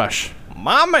 Leo Rush.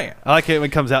 My man. I like it when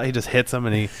he comes out, he just hits him,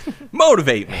 and he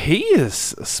Motivate me. he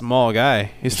is a small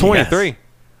guy. He's 23. Yes.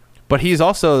 But he's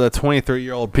also the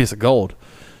 23-year-old piece of gold.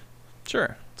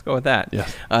 Sure. Let's go with that.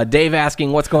 Yes. Dave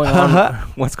asking what's going on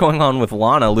what's going on with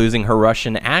Lana losing her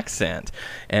Russian accent.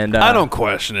 And I don't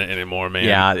question it anymore, man.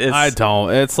 Yeah, I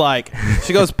don't. It's like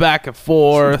she goes back and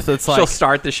forth. It's like she'll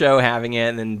start the show having it,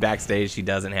 and then backstage she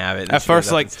doesn't have it. and at she first,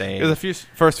 goes up like on stage. it was the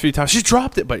first few times she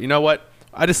dropped it, but you know what?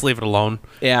 I just leave it alone.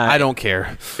 Yeah, I don't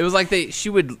care. It was like she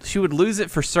would lose it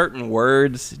for certain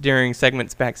words during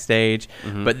segments backstage,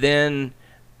 but then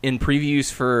in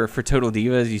previews for Total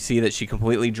Divas, you see that she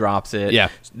completely drops it. Yeah.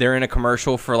 They're in a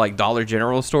commercial for like Dollar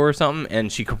General store or something,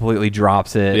 and she completely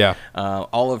drops it. Yeah.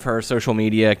 All of her social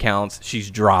media accounts,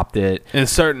 she's dropped it. In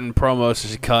certain promos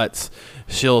she cuts,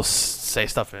 she'll say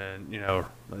stuff in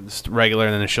just regular,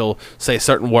 and then she'll say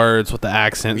certain words with the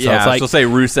accent. So Yeah, it's like she'll say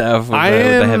Rusev with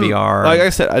the heavy R. Like I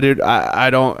said,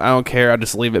 I don't care. I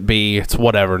just leave it be. It's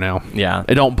whatever now. Yeah.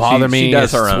 It don't bother me. She does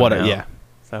It's her own whatever. now. Yeah.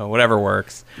 So whatever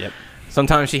works. Yep.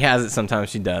 Sometimes she has it, sometimes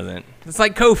she doesn't. It's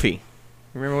like Kofi.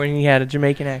 Remember when he had a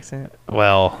Jamaican accent?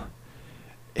 Well,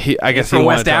 I guess from he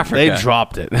West wanted to- Africa. They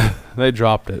dropped it. They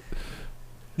dropped it.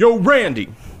 Yo, Randy.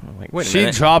 I'm like, wait a She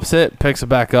minute. drops it, picks it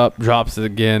back up, drops it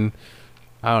again.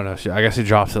 I don't know. I guess he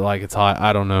drops it like it's hot.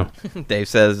 I don't know. Dave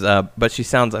says, but she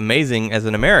sounds amazing as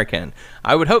an American.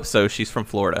 I would hope so. She's from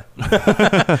Florida.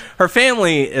 Her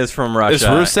family is from Russia. Is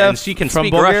Rusev and she can from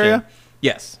speak Bulgaria? Russian.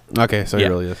 Yes. Okay, so Yeah. he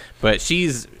really is. But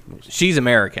she's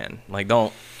American. Like,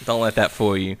 don't let that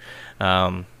fool you.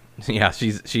 Yeah,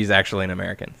 she's actually an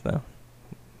American. So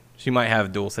she might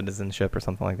have dual citizenship or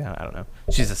something like that. I don't know.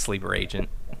 She's a sleeper agent.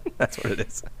 That's what it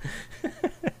is.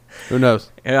 Who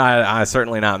knows? I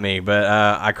certainly not me, but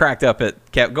I cracked up at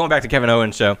going back to Kevin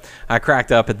Owens' show. I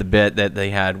cracked up at the bit that they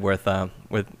had with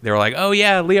they were like, "Oh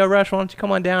yeah, Leo Rush, why don't you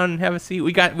come on down and have a seat?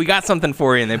 We got something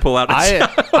for you." And they pull out.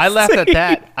 I laughed at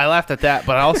that.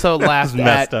 But I also laughed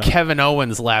at up. Kevin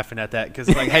Owens laughing at that because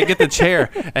like, hey, get the chair,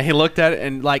 and he looked at it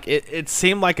and like it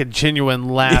seemed like a genuine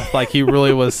laugh, like he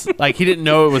really was like he didn't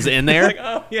know it was in there. Like,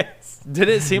 oh yes. Did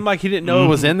it seem like he didn't know it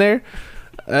was in there?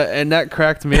 And that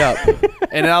cracked me up.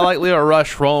 And I like Leo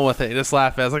Rush rolling with it. He just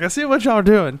laughed. I was like, I see what y'all are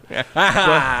doing.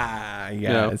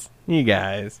 You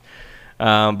guys.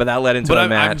 But that led into a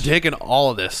match. I'm digging all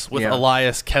of this with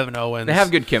Elias, Kevin Owens. They have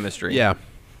good chemistry. Yeah.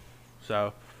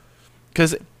 So,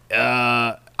 because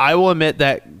I will admit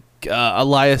that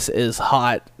Elias is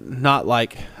hot. Not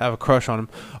like I have a crush on him,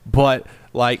 but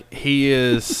like he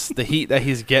is the heat that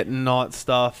he's getting and all that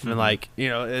stuff, and like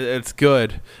it's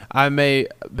good. I may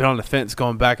been on the fence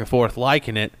going back and forth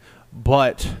liking it,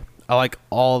 but I like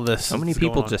all this. So many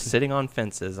people just sitting on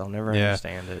fences. I'll never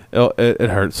understand it. It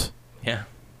hurts. Yeah.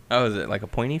 Oh, is it like a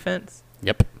pointy fence?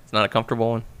 Yep. It's not a comfortable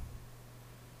one.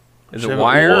 Is it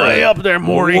wire? Way up there,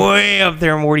 Morty. Way up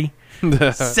there, Morty.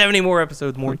 70 more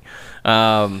episodes, Morty.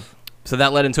 So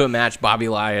that led into a match. Bobby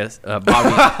Elias.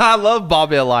 I love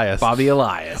Bobby Elias. Bobby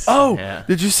Elias. Oh,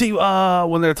 did you see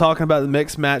when they were talking about the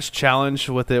mixed match challenge?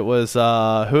 With it was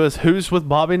who's with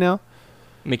Bobby now?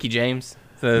 Mickey James.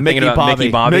 So Mickey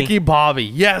Bobby. Mickey Bobby.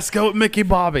 Yes, go with Mickey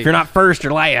Bobby. If you're not first,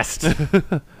 you're last.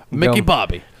 Mickey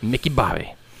Bobby. Mickey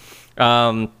Bobby.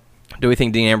 Do we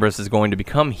think Dean Ambrose is going to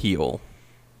become heel?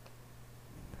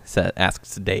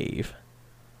 Asks Dave.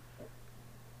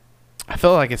 I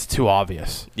feel like it's too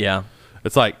obvious. Yeah.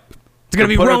 It's like it's going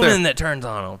to be Roman that turns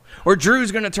on him. Or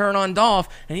Drew's going to turn on Dolph,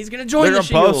 and he's going to join the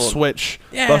Shield. They're both switch.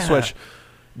 Yeah. Both switch.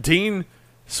 Dean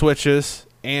switches,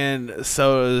 and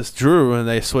so does Drew, and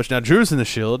they switch. Now Drew's in the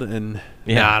Shield, and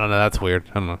I don't know. That's weird.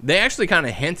 I don't know. They actually kind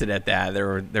of hinted at that. They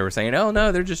were saying, "Oh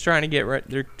no, they're just trying to get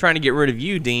rid of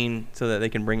you, Dean, so that they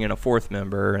can bring in a fourth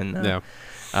member." And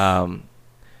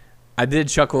I did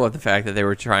chuckle at the fact that they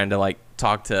were trying to like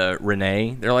talk to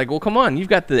Renee. They're like, "Well, come on, you've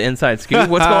got the inside scoop.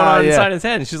 What's going on inside his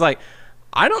head?" And she's like,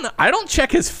 "I don't know. I don't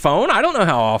check his phone. I don't know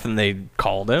how often they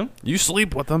called him. You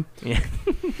sleep with him." Yeah,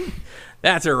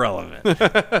 that's irrelevant.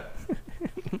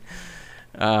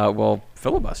 Well,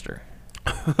 filibuster.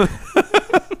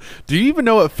 Do you even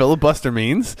know what filibuster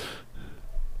means?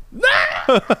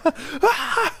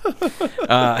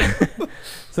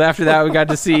 So after that, we got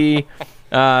to see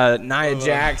Nia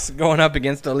Jax going up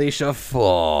against Alicia Fox.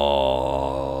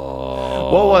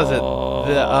 What was it?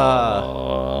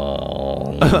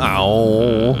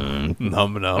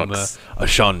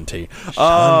 Ashanti.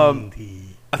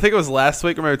 I think it was last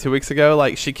week or maybe 2 weeks ago.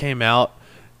 Like she came out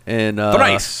and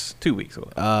thrice 2 weeks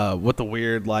ago. With the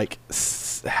weird like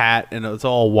hat and it was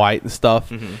all white and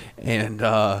stuff. And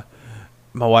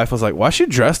my wife was like, "Why is she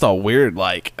dressed all weird?"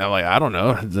 Like I'm like, I don't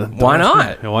know. Why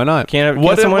not? Why not? Can't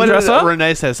someone dress up?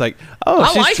 Renee says like, "Oh,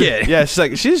 I like it." Yeah, she's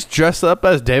like, she's dressed up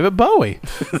as David Bowie.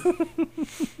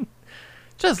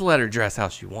 Just let her dress how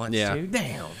she wants to.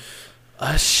 Damn.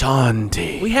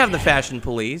 Ashanti. We have the fashion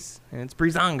police, and it's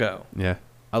Breezango. Yeah,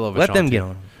 I love. Let Ashanti. them get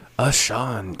on.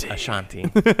 Ashanti.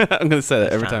 I'm gonna say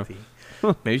that every time.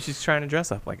 Maybe she's trying to dress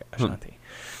up like Ashanti.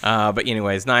 But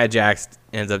anyways, Nia Jax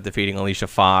ends up defeating Alicia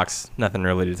Fox. Nothing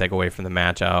really to take away from the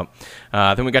matchup.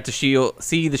 Then we got to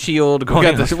see the Shield going.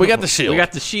 We got the Shield. We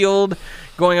got the Shield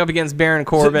going up against Baron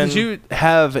Corbin. So did you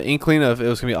have an inkling of it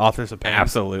was going to be Authors of Pain?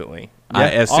 Absolutely.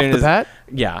 Yeah, off the bat?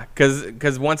 Yeah,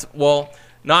 because once, well,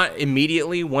 not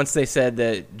immediately. Once they said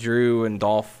that Drew and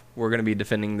Dolph were going to be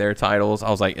defending their titles, I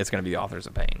was like, it's going to be the Authors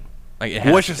of Pain. Like,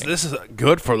 this is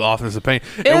good for the Authors of Pain.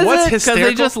 And what's hysterical?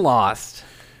 Because they just lost.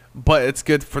 But it's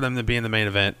good for them to be in the main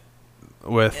event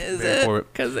with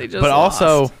because they just. But lost.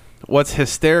 Also, what's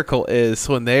hysterical is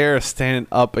when they're standing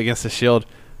up against the Shield,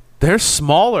 they're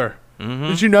smaller. Mm-hmm.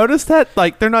 Did you notice that?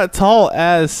 Like they're not tall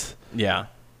as. Yeah.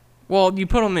 Well, you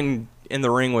put them in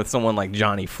the ring with someone like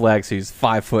Johnny Flex, who's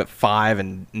 5'5"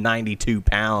 and 92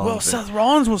 pounds. Well, Seth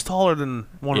Rollins was taller than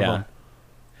one of them,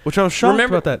 which I was shocked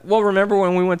about that. Well, remember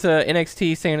when we went to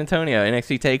NXT San Antonio,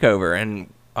 NXT Takeover,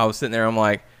 and I was sitting there, I'm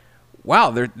like,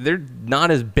 wow, they're not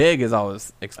as big as I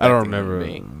was expecting. I don't remember them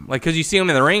to be. Like, because you see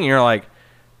them in the ring, and you're like,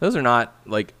 those are not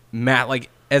like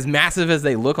as massive as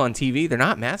they look on TV. They're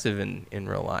not massive in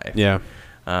real life. Yeah,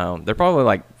 they're probably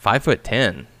like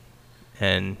 5'10",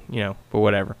 and but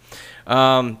whatever.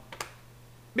 But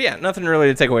yeah, nothing really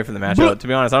to take away from the matchup. To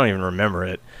be honest, I don't even remember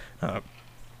it.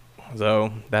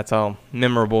 So that's how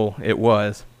memorable it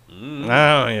was. I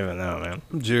don't even know, man.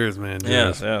 Cheers, man.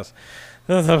 Cheers. Yes.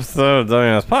 This episode of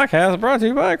WNS Podcast is brought to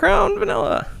you by Crown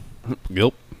Vanilla.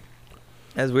 Yep.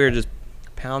 as we were just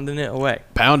pounding it away.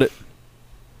 Pound it.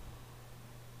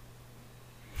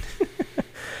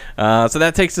 So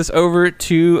that takes us over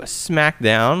to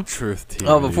SmackDown. Truth TV.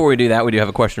 Oh, before we do that, we do have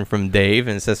a question from Dave,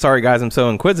 and it says, "Sorry guys, I'm so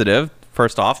inquisitive.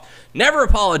 First off, never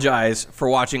apologize for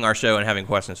watching our show and having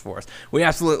questions for us. We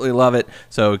absolutely love it,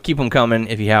 so keep them coming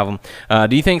if you have them.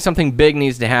 Do you think something big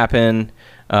needs to happen?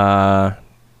 Don't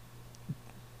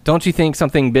you think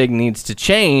something big needs to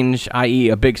change, i.e.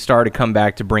 a big star to come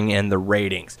back to bring in the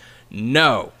ratings?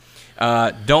 No.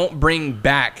 Don't bring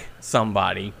back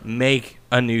somebody. Make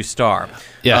a new star."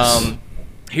 Yes.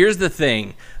 Here's the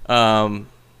thing.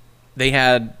 They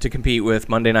had to compete with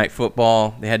Monday Night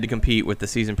Football. They had to compete with the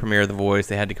season premiere of The Voice.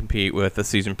 They had to compete with the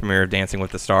season premiere of Dancing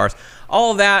with the Stars.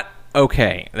 All of that,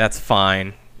 okay, that's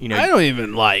fine. You know, I don't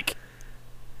even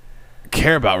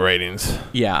care about ratings.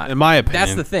 Yeah, in my opinion,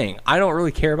 that's the thing. I don't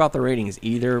really care about the ratings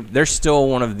either. They're still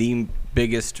one of the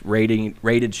biggest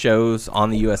rated shows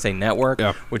on the USA Network,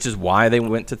 which is why they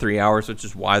went to 3 hours, which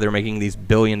is why they're making these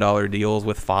billion-dollar deals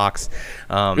with Fox.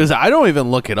 Because I don't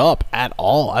even look it up at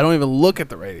all. I don't even look at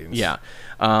the ratings. Yeah.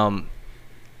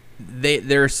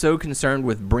 They're so concerned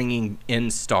with bringing in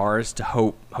stars to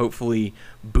hopefully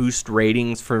boost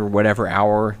ratings for whatever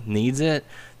hour needs it,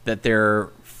 that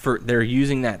they're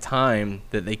using that time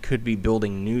that they could be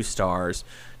building new stars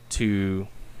to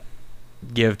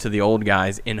give to the old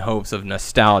guys in hopes of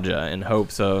nostalgia, in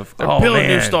hopes of they're building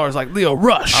new stars like Leo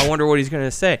Rush. I wonder what he's going to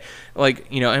say.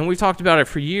 And we've talked about it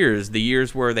for years, the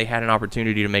years where they had an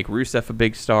opportunity to make Rusev a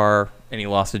big star and he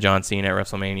lost to John Cena at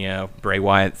WrestleMania, Bray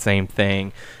Wyatt, same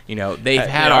thing. They've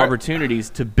had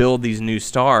opportunities to build these new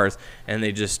stars and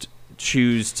they just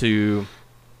choose to,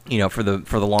 for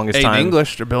the longest time. Aiden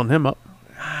English, they're building him up.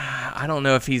 I don't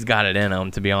know if he's got it in him,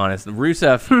 to be honest.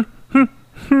 Rusev,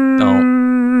 don't.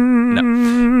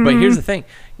 No. But here's the thing.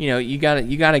 You got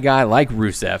a guy like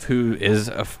Rusev who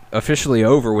is officially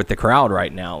over with the crowd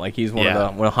right now. Like he's one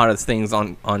of the hottest things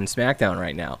on SmackDown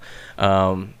right now.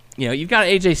 You've got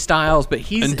AJ Styles, but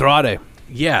he's Andrade.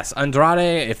 Yes,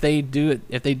 Andrade. If they do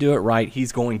it right,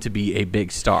 he's going to be a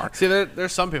big star. See,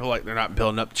 there's some people they're not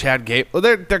building up Chad Gable. Well,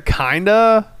 they're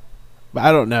kinda. But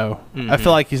I don't know. Mm-hmm. I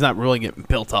feel like he's not really getting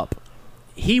built up.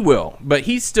 He will, but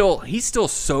he's still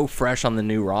so fresh on the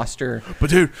new roster. But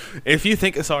dude, if you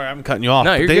think, sorry, I'm cutting you off.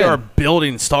 No, you're they good. are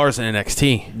building stars in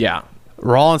NXT. Yeah,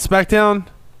 Raw and SmackDown.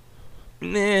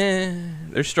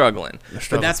 They're struggling.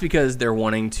 But that's because they're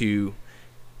wanting to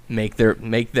make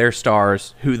their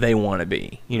stars who they want to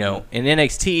be. In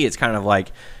NXT, it's kind of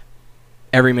like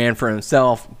every man for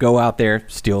himself. Go out there,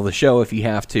 steal the show if you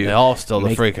have to. They all steal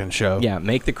the freaking show. Yeah,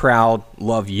 make the crowd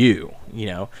love you.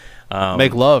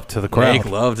 Make love to the crowd. Make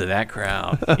love to that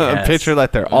crowd. Yes. Picture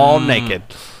that they're all naked.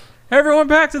 Everyone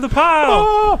back to the pile.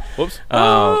 Oh. Whoops.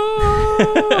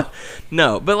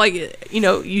 No, but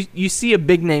you see a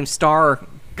big name star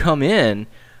come in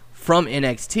from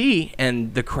NXT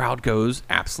and the crowd goes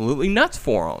absolutely nuts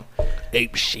for him.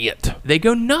 Ape shit. They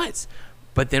go nuts.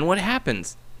 But then what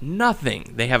happens?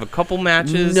 Nothing. They have a couple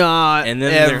matches. Not and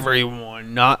then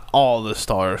everyone. Not all the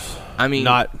stars.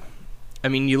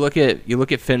 You look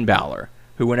at Finn Balor,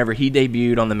 who whenever he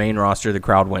debuted on the main roster, the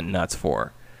crowd went nuts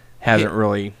for. Hasn't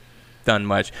really done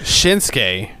much.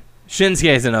 Shinsuke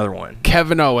is another one.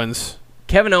 Kevin Owens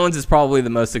is probably the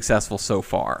most successful so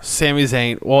far. Sami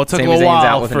Zayn. Well, it took a little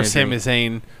while for Sami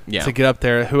Zayn to get up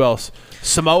there. Who else?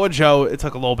 Samoa Joe. It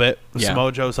took a little bit.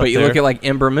 Samoa Joe's up there. But you look at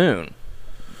Ember Moon.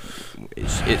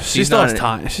 She still has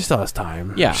time. She still has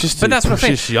time. Yeah, but that's what I'm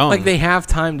saying. She's young. They have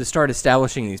time to start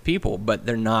establishing these people, but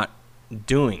they're not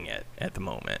doing it at the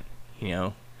moment.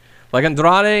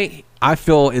 Andrade, I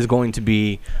feel, is going to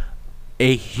be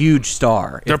a huge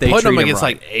star. They're putting him against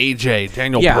AJ,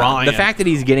 Daniel Bryan. The fact that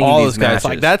he's getting all these guys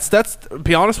matches, that's to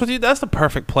be honest with you, that's the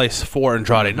perfect place for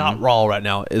Andrade. Mm-hmm. Not Raw right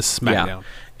now, is SmackDown.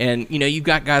 Yeah. And you've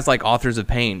got guys like Authors of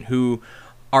Pain who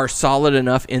are solid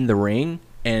enough in the ring,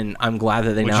 and I'm glad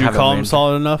that they now have. Would you call them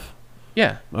solid enough?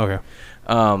 Yeah. Okay.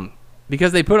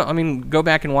 Because they go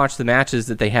back and watch the matches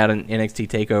that they had in NXT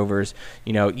takeovers.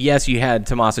 Yes, you had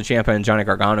Tommaso Ciampa and Johnny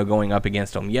Gargano going up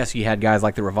against them. Yes, you had guys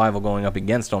like the Revival going up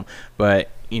against them. But,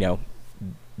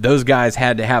 those guys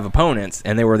had to have opponents,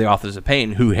 and they were the Authors of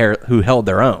Pain who held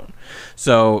their own.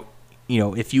 So,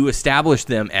 if you establish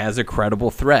them as a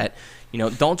credible threat,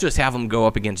 don't just have them go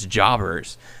up against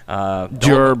jobbers.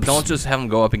 Don't just have them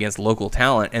go up against local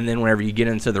talent. And then whenever you get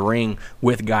into the ring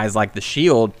with guys like The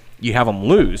Shield, you have them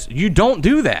lose. You don't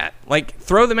do that. Like,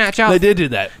 throw the match out. They did do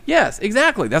that. Yes,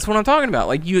 exactly. That's what I'm talking about.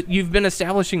 Like, you've been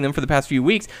establishing them for the past few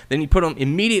weeks. Then you put them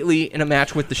immediately in a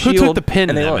match with the Shield. Who took the pin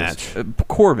and in they that lost. match?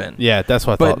 Corbin. Yeah, that's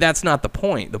what I But thought. that's not the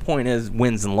point. The point is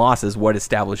wins and losses, what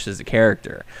establishes a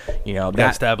character. You know, That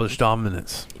that established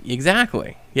dominance.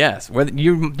 exactly. Yes. Whether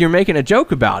you're making a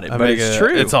joke about it, but it's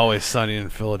true. It's always sunny in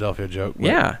Philadelphia joke. But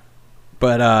Yeah.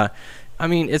 But I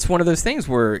mean, it's one of those things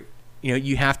where, you know,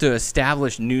 you have to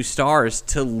establish new stars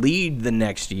to lead the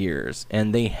next years,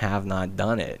 and they have not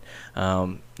done it.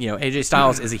 You know, AJ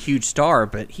Styles is a huge star,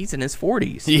 but he's in his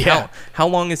 40s. Yeah. How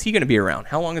long is he going to be around?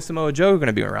 How long is Samoa Joe going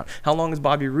to be around? How long is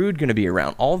Bobby Roode going to be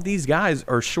around? All of these guys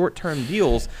are short-term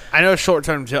deals. I know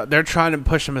short-term, they're trying to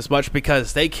push them as much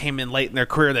because they came in late in their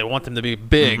career. They want them to be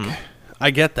big. I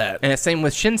get that. And it's same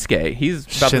with Shinsuke. He's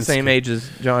about the same Shinsuke. age as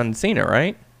John Cena,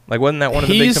 right? Like, wasn't that one of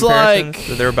the He's big comparisons? like-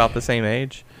 That they're about the same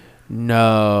age?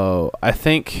 No, I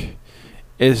think,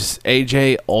 is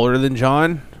AJ older than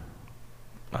John?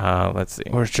 Let's see.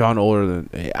 Or is John older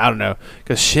than, I don't know.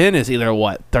 Because Shin is either,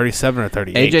 37 or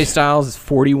 38? AJ Styles is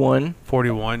 41.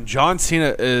 41. John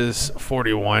Cena is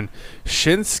 41.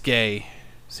 Shinsuke,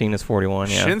 Cena's 41,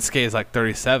 yeah. Shinsuke is like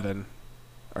 37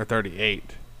 or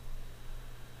 38.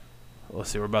 Let's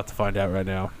see, we're about to find out right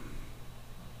now.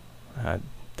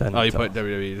 Doesn't Oh, you tell put us.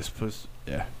 WWE, just put,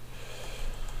 yeah.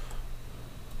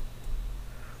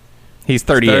 He's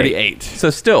 38. 38. So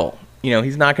still, you know,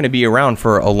 he's not going to be around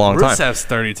for a long time. Rusev's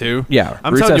 32. Yeah,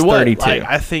 I'm Rusev's telling you what, 32. like,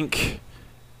 I think,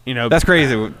 you know, That's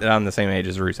crazy that I'm the same age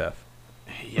as Rusev.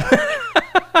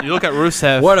 you look at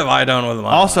Rusev. What have I done with my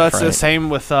Also, life, that's the right? same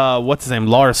with what's his name?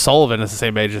 Lars Sullivan is the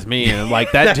same age as me, and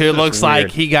like that dude looks weird.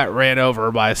 like he got ran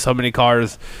over by so many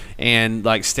cars and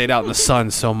like stayed out in the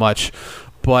sun so much.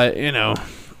 But you know,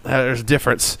 there's a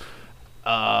difference.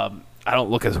 I don't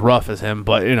look as rough as him,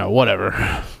 but you know,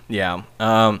 whatever. Yeah.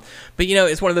 But you know,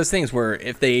 it's one of those things where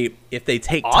if they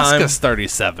take time, Asuka's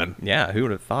 37. yeah, who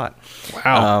would have thought?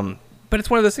 Wow. But it's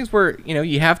one of those things where, you know,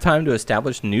 you have time to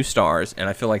establish new stars, and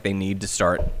I feel like they need to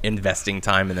start investing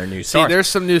time in their new See, stars. there's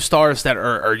some new stars that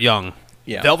are young.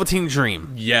 Yeah. Velveteen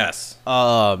Dream. Yes.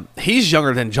 He's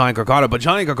younger than Johnny Gargano, but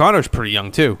Johnny Gargano's pretty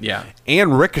young too. Yeah.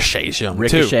 And Ricochet's young too.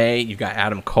 Ricochet, you've got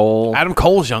Adam Cole. Adam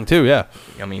Cole's young too, yeah.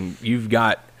 I mean, you've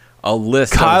got a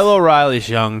list Kyle of, O'Reilly's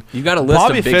young. you got a list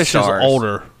Bobby of big Fish stars. is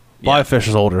older. Bobby Fish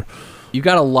is older. You've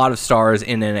got a lot of stars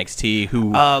in NXT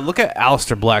who Look at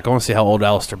Aleister Black. I want to see how old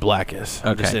Aleister Black is.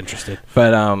 I'm just Okay. interested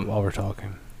but while we're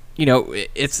talking. you know,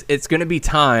 it's going to be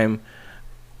time.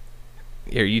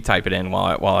 Here, you type it in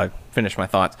while I finish my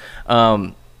thoughts.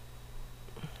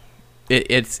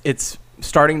 It's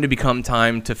starting to become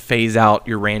time to phase out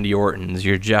your Randy Ortons,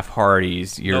 your Jeff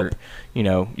Hardys, your Nope. you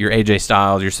know, your AJ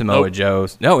Styles, your Samoa Nope.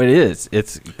 Joes. No, it is.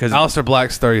 It's because Aleister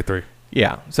Black's 33.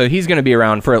 yeah. So he's going to be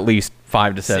around for at least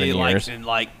 5 to 7 years.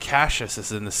 Like Cassius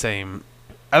is in the same.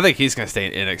 I think he's going to stay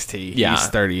in NXT. Yeah. He's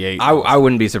 38. I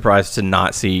wouldn't be surprised to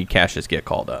not see Cassius get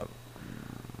called up.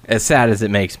 As sad as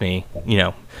it makes me, you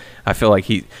know, I feel like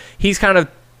he's kind of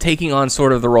taking on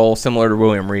sort of the role similar to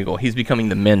William Regal. He's becoming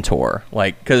the mentor.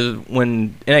 Like, because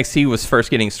when NXT was first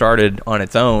getting started on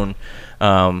its own,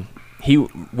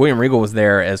 William Regal was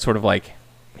there as sort of like,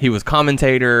 he was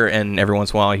commentator, and every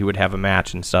once in a while he would have a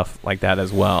match and stuff like that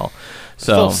as well.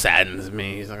 So Still saddens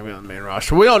me. He's not going to be on the main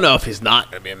roster. We don't know if he's not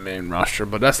going to be on the main roster,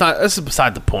 but that's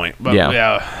beside the point. But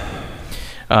Yeah.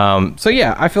 So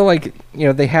yeah, I feel like, you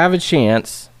know, they have a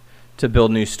chance to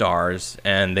build new stars,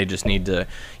 and they just need to,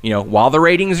 you know, while the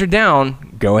ratings are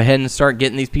down, go ahead and start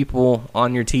getting these people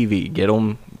on your TV. Get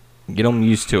them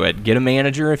used to it. Get a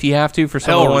manager if you have to for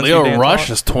someone. Hell, wants Leo to Rush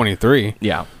is 23.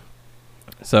 Yeah.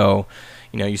 So,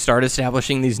 you know, you start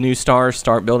establishing these new stars,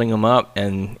 start building them up,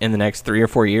 and in the next 3 or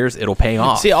 4 years, it'll pay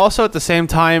off. See, also at the same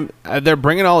time, they're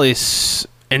bringing all these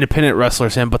independent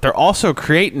wrestlers in, but they're also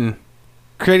creating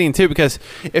too, because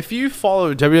if you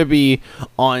follow WWE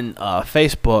on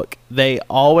Facebook, they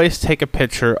always take a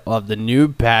picture of the new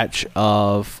batch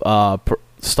of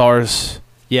stars.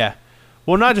 Yeah.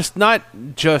 Well, not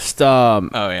just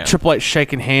Triple H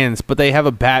shaking hands, but they have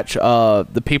a batch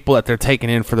of the people that they're taking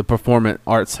in for the Performance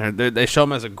Arts Center. They show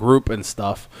them as a group and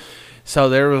stuff. So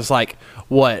there was like,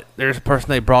 there's a person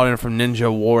they brought in from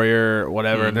Ninja Warrior or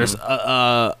whatever. Mm-hmm. There's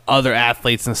other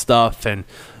athletes and stuff, and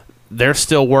they're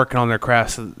still working on their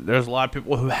crafts. There's a lot of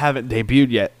people who haven't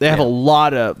debuted yet. They have a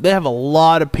lot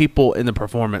of people in the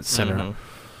Performance Center. Mhm.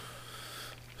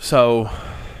 So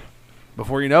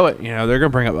before you know it, you know, they're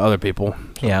going to bring up other people.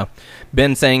 Yeah.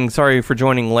 Ben saying, sorry for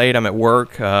joining late. I'm at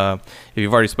work. If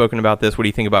you've already spoken about this, what do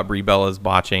you think about Brie Bella's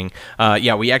botching?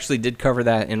 Yeah, we actually did cover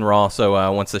that in Raw.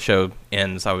 So once the show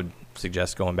ends, I would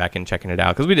suggest going back and checking it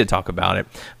out because we did talk about it.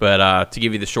 But to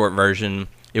give you the short version,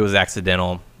 it was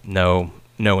accidental. No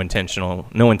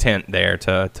intent there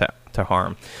to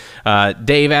harm.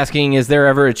 Dave asking, is there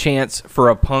ever a chance for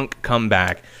a Punk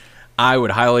comeback? I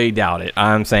would highly doubt it.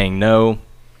 I'm saying no.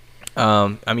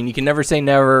 I mean, you can never say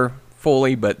never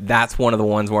fully, but that's one of the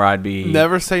ones where I'd be...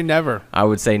 Never say never. I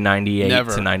would say 98 to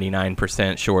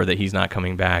 99% sure that he's not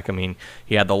coming back. I mean,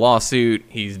 he had the lawsuit.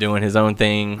 He's doing his own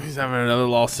thing. He's having another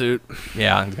lawsuit.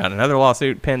 Yeah, he's got another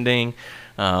lawsuit pending.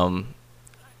 And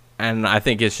I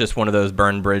think it's just one of those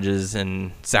burned bridges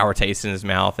and sour taste in his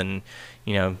mouth. And,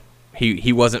 you know,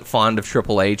 he wasn't fond of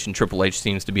Triple H, and Triple H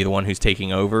seems to be the one who's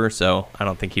taking over, so I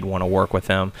don't think he'd want to work with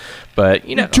him. But,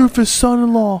 you know... Doofus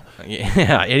son-in-law.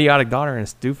 Yeah, idiotic daughter and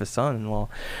his doofus son-in-law.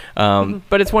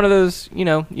 But it's one of those, you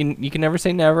know, you can never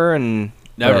say never, and...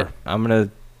 Never. I'm going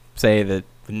to say that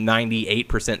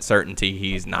 98% certainty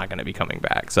he's not going to be coming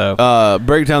back. So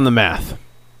break down the math.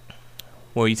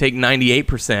 Well, you take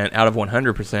 98% out of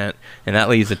 100%, and that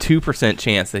leaves a 2%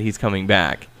 chance that he's coming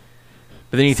back.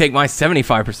 But then you take my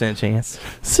 75% chance.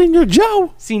 Senior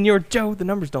Joe, the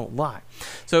numbers don't lie.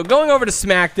 So going over to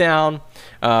SmackDown,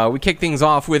 we kick things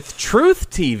off with Truth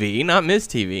TV, not Miz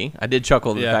TV. I did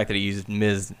chuckle at the fact that he used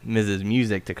Miz's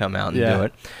music to come out and do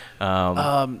it.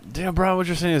 Damn, Brian, what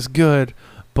you're saying is good,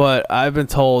 but I've been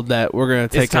told that we're going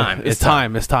to take... It's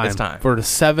time for the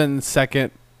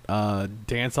 7-second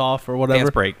dance off or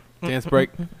whatever. Dance break.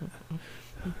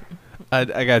 I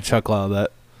got to chuckle out of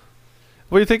that.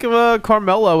 What do you think of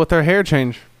Carmella with her hair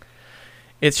change?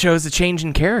 It shows a change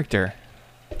in character.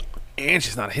 And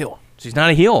she's not a heel. She's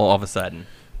not a heel all of a sudden.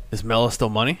 Is Mella still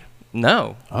money?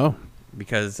 No. Oh.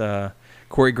 Because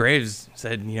Corey Graves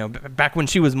said, you know, back when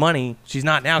she was money, she's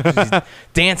not now because she's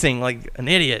dancing like an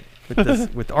idiot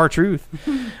with R-Truth.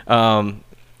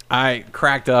 I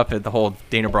cracked up at the whole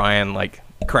Dana Bryan, like,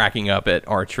 cracking up at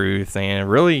R-Truth, saying,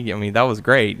 really? I mean, that was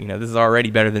great. You know, this is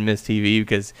already better than Miz TV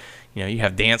because... You know, you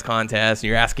have dance contests, and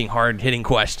you're asking hard-hitting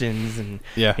questions, and,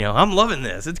 you know, I'm loving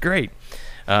this. It's great.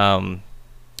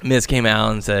 Miz came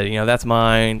out and said, you know, that's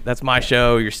mine. That's my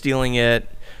show. You're stealing it,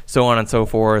 so on and so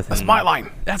forth. That's my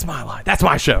line. That's my line. That's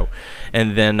my show.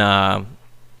 And then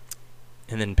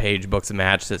Paige books a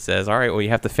match that says, all right, well, you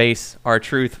have to face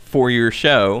R-Truth for your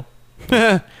show.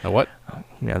 What?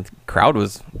 You know, the crowd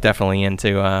was definitely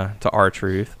into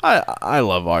R-Truth. I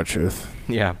love R-Truth.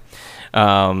 Yeah.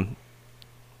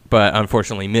 But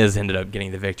unfortunately, Miz ended up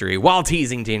getting the victory while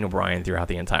teasing Daniel Bryan throughout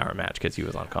the entire match because he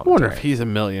was on commentary. I wonder if he's a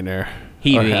millionaire.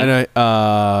 I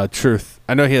know, Truth.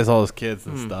 I know he has all his kids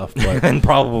and stuff, but and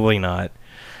probably not.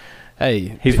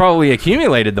 Hey, he's probably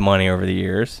accumulated the money over the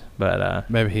years, but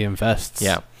maybe he invests.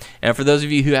 Yeah. And for those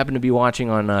of you who happen to be watching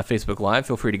on Facebook Live,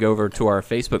 feel free to go over to our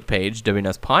Facebook page,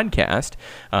 WNS Podcast,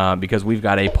 because we've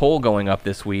got a poll going up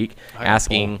this week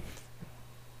asking.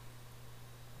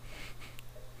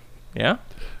 Yeah.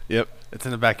 Yep, it's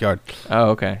in the backyard. Oh,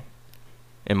 okay.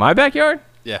 In my backyard?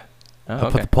 Yeah. Oh,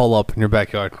 I'll put the poll up in your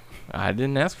backyard. I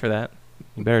didn't ask for that.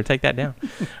 You better take that down.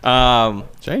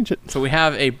 Change it. So we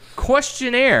have a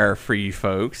questionnaire for you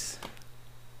folks.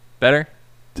 Better?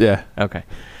 Yeah. Okay.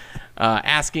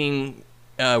 Asking,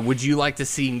 would you like to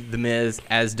see The Miz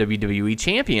as WWE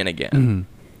champion again? Mm-hmm.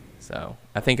 So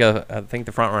I think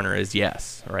the front runner is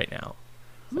yes right now.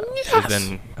 So yes. There's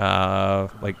been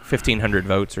like 1,500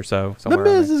 votes or so. The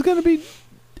Miz is going to be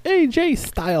AJ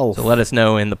Styles. So let us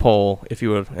know in the poll if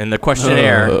you would, in the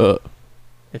questionnaire,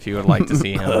 if you would like to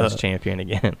see him as champion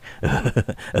again.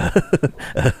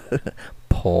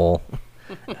 Poll.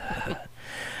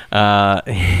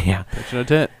 Yeah. Pinching a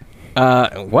tent.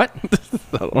 What?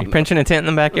 You pinching a tent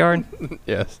in the backyard?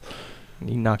 Yes.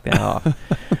 You knocked that off.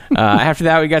 After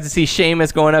that, we got to see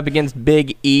Sheamus going up against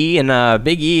Big E. And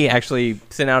Big E actually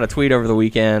sent out a tweet over the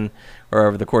weekend or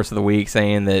over the course of the week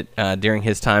saying that during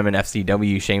his time in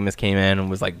FCW, Sheamus came in and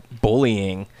was like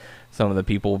bullying some of the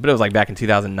people. But it was like back in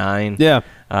 2009. Yeah.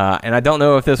 And I don't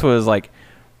know if this was like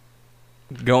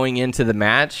going into the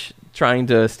match trying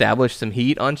to establish some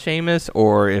heat on Sheamus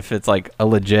or if it's like a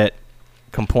legit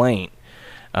complaint.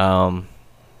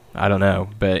 I don't know.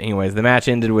 But anyways, the match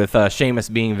ended with Sheamus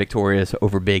being victorious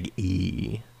over Big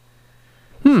E.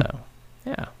 So,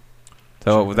 yeah.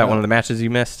 So was that one of the matches you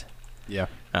missed? Yeah.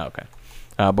 Oh, okay.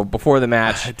 But before the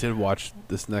match... I did watch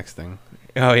this next thing.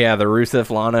 Oh, yeah, the Rusev,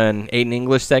 Lana, and Aiden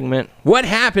English segment. What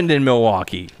happened in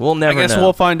Milwaukee? We'll never know. I guess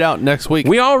we'll find out next week.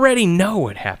 We already know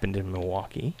what happened in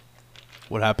Milwaukee.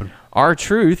 What happened?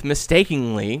 R-Truth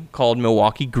mistakenly called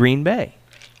Milwaukee Green Bay.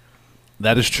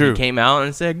 That is true. He came out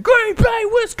and said, Green Bay,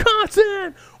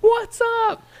 Wisconsin, what's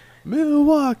up?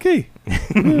 Milwaukee.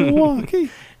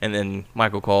 Milwaukee. And then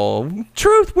Michael Cole,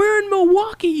 Truth, we're in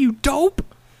Milwaukee, you dope.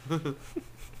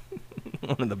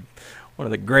 one of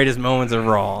the greatest moments of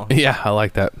Raw. Yeah, I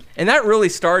like that. And that really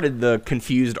started the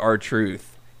confused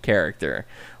R-Truth character.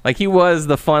 Like, he was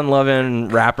the fun-loving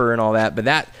rapper and all that, but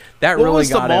that really was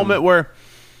got the him. moment where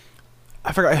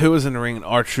I forgot who was in the ring and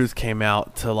R-Truth came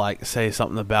out to like say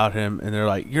something about him, and they're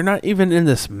like, "You're not even in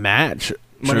this match."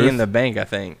 Money Truth." in the Bank, I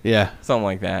think. Yeah. Something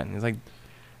like that. And he's like,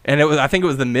 I think it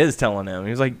was The Miz telling him.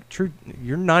 He was like, Truth,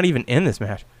 you're not even in this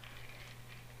match.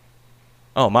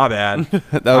 Oh, my bad.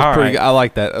 That was All pretty right. good. I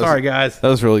like that. Sorry, guys. That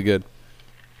was really good.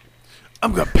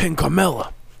 I'm gonna pin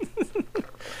Carmella.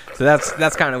 So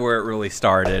that's kind of where it really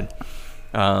started.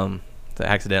 To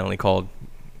accidentally called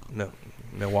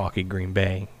Milwaukee Green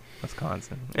Bay,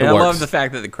 Wisconsin. And I love the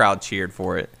fact that the crowd cheered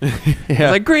for it. It's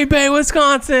like, Green Bay,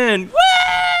 Wisconsin.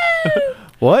 Woo!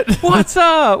 What? What's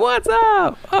up? What's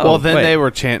up? Oh, Well, then wait. they were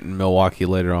chanting Milwaukee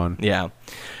later on. Yeah.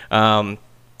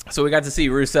 So we got to see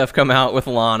Rusev come out with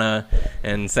Lana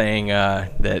and saying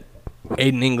that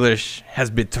Aiden English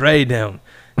has betrayed him.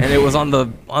 And it was on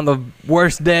the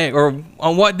worst day, or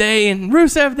on what day? In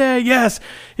Rusev Day. Yes,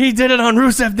 he did it on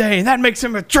Rusev Day, and that makes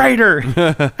him a traitor.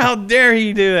 How dare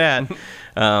he do that?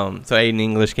 So Aiden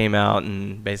English came out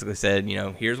and basically said,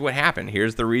 here's what happened.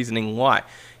 Here's the reasoning why.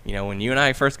 When you and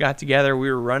I first got together,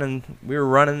 we were running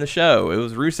the show. It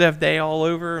was Rusev Day all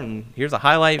over, and here's a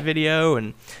highlight video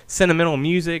and sentimental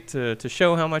music to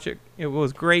show how much it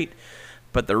was great.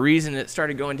 But the reason it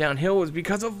started going downhill was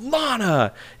because of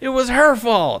Lana. It was her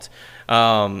fault.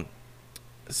 So,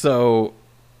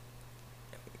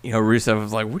 Rusev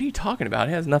was like, what are you talking about?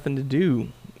 It has nothing to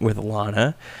do with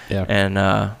Lana. Yeah. And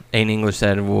Aiden English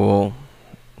said, well,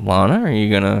 Lana, are you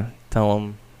going to tell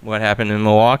him what happened in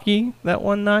Milwaukee that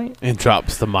one night? And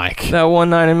drops the mic. That one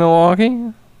night in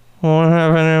Milwaukee? What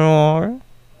happened in Milwaukee?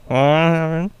 What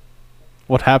happened?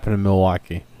 What happened in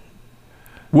Milwaukee?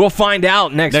 We'll find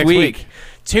out next Next week. week.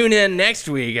 Tune in next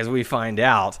week as we find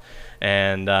out,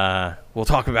 and we'll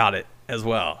talk about it as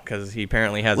well, because he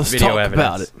apparently has Let's video talk evidence.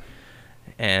 about it.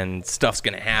 And stuff's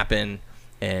going to happen,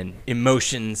 and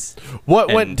emotions. What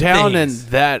and went down things. in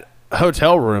that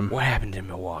hotel room? What happened in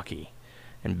Milwaukee?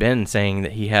 And Ben saying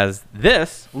that he has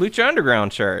this Lucha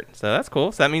Underground shirt. So that's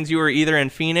cool. So that means you were either in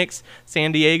Phoenix,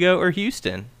 San Diego, or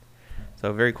Houston.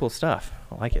 So very cool stuff.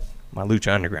 I like it. My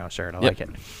Lucha Underground shirt. I like it.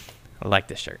 I like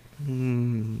this shirt.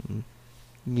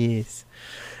 Yes.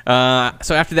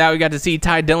 So after that, we got to see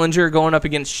Ty Dillinger going up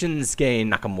against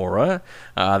Shinsuke Nakamura.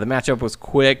 The matchup was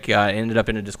quick. It ended up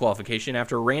in a disqualification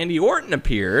after Randy Orton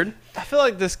appeared. I feel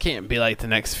like this can't be like the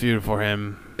next feud for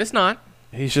him. It's not.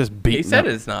 He's just beating. He said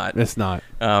up. it's not. It's not.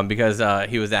 Because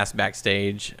he was asked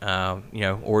backstage.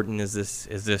 Orton, is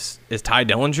Ty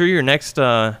Dillinger your next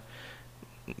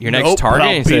Nope, target?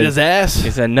 I'll He beat said- his ass. He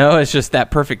said, no, it's just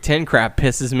that Perfect 10 crap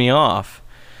pisses me off.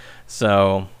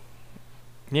 So,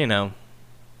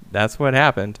 that's what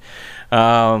happened.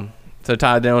 So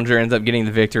Ty Dillinger ends up getting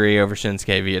the victory over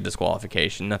Shinsuke via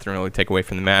disqualification. Nothing really to take away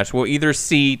from the match. We'll either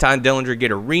see Ty Dillinger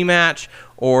get a rematch,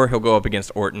 or he'll go up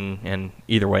against Orton, and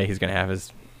either way, he's going to have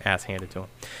his ass handed to him.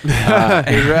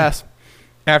 Here's your ass.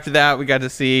 After that, we got to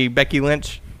see Becky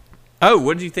Lynch. Oh,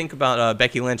 what did you think about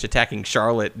Becky Lynch attacking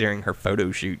Charlotte during her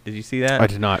photo shoot? Did you see that? I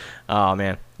did not. Oh,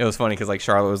 man. It was funny because,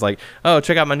 Charlotte was like, oh,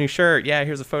 check out my new shirt. Yeah,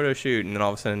 here's a photo shoot. And then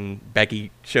all of a sudden,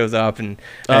 Becky shows up and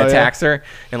attacks her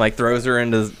and, throws her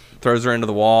into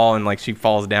the wall, and, she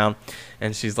falls down.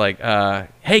 And she's like,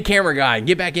 hey, camera guy,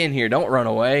 get back in here. Don't run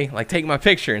away. Take my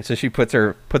picture. And so she puts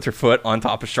her foot on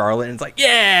top of Charlotte, and it's like,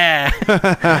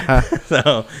 yeah!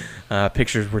 So,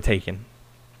 pictures were taken.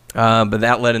 But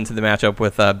that led into the matchup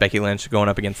with Becky Lynch going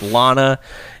up against Lana,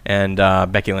 and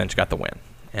Becky Lynch got the win.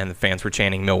 And the fans were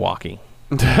chanting Milwaukee.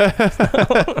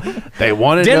 They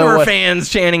want to know Denver what, fans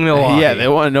chanting Milwaukee. Yeah, they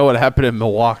want to know what happened in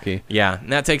Milwaukee. Yeah,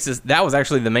 and that takes us. That was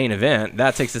actually the main event.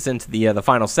 That takes us into the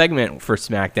final segment for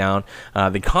SmackDown.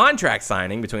 The contract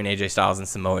signing between AJ Styles and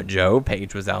Samoa Joe.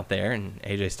 Paige was out there, and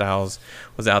AJ Styles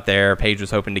was out there. Paige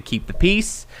was hoping to keep the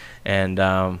peace,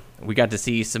 and we got to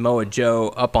see Samoa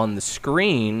Joe up on the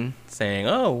screen saying,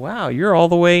 "Oh wow, you're all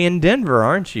the way in Denver,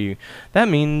 aren't you? That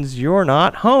means you're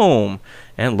not home."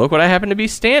 And look what I happen to be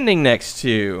standing next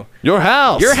to. Your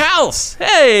house. Your house.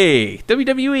 Hey,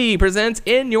 WWE presents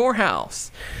In Your House.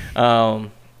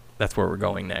 That's where we're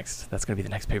going next. That's going to be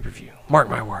the next pay-per-view. Mark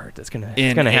my word. It's going to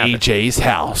happen. AJ's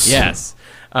house. Yes.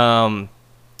 So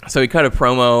he cut a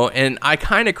promo, and I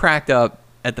kind of cracked up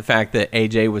at the fact that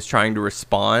AJ was trying to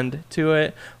respond to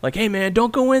it. Like, hey, man,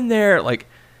 don't go in there.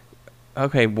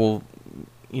 Okay, well,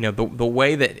 the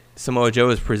way that Samoa Joe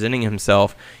is presenting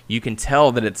himself, you can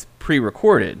tell that it's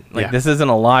pre-recorded. This isn't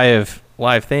a live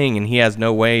live thing, and he has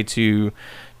no way to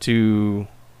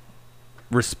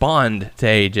respond to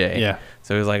AJ. Yeah.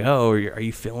 So he's like, "Oh, are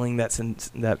you feeling that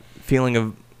feeling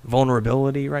of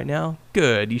vulnerability right now?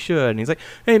 Good, you should." And he's like,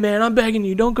 "Hey, man, I'm begging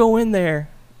you, don't go in there."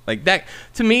 Like that,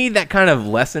 to me, that kind of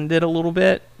lessened it a little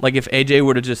bit. Like if AJ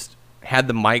would have just had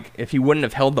the mic, if he wouldn't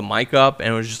have held the mic up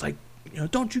and was just like,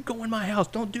 "Don't you go in my house,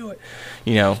 don't do it,"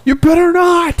 You better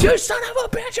not. "You son of a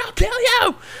bitch, I'll kill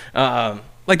you."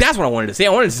 Like that's what I wanted to see. I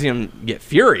wanted to see him get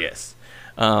furious,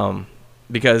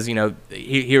 because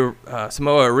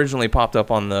Samoa originally popped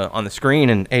up on the screen,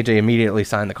 and AJ immediately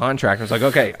signed the contract. I was like,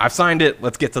 "Okay, I've signed it.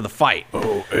 Let's get to the fight."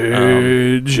 Oh,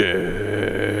 AJ.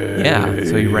 Yeah.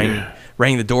 So he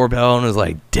rang the doorbell and was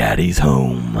like, "Daddy's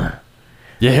home."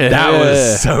 Yeah, That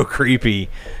was so creepy,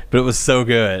 but it was so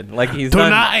good. Like he's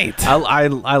Tonight. I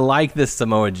like this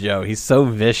Samoa Joe. He's so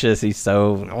vicious. He's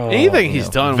so anything he's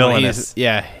done, villainous.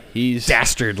 He's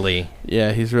Dastardly.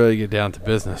 Yeah, he's really get down to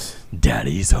business.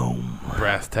 Daddy's home.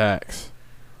 Brass tacks.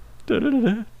 Daddy's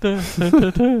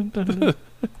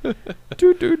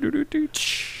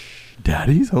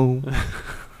home.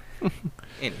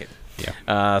 Anywho.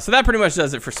 Yeah. So that pretty much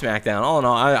does it for SmackDown. All in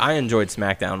all, I enjoyed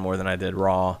SmackDown more than I did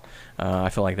Raw. I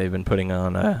feel like they've been putting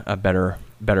on a better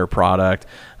product.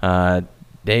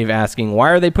 Dave asking, why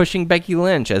are they pushing Becky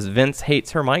Lynch as Vince hates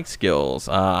her mic skills?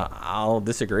 I'll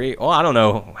disagree. Well, I don't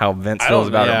know how Vince feels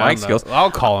about her mic skills.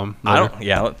 I'll call him.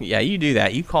 Yeah, you do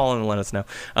that. You call him and let us know.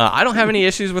 I don't have any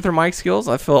issues with her mic skills.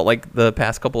 I felt like the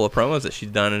past couple of promos that she's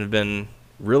done have been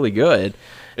really good.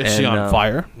 Is she on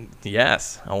fire?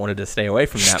 Yes. I wanted to stay away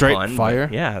from that Straight pun. fire?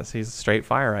 Yeah, she's straight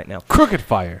fire right now. Crooked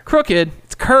fire. Crooked.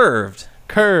 It's curved.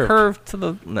 Curved To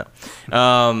the no.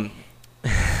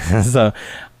 So,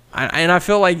 I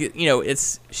feel like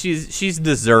she's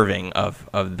deserving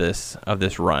of this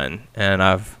run, and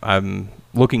I'm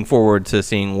looking forward to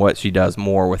seeing what she does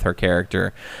more with her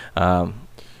character.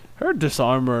 Her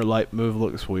disarmer light move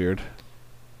looks weird.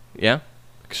 Yeah.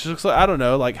 She looks like, I don't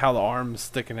know, like how the arm's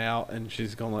sticking out, and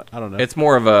she's going like, I don't know. It's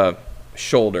more of a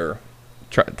shoulder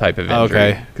type of injury.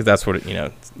 Okay. Because that's what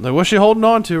like, what's she holding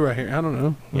on to right here? I don't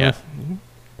know. Yeah.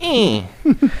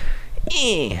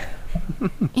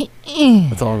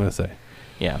 That's all I'm gonna say.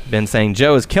 Yeah. Ben saying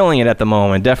Joe is killing it at the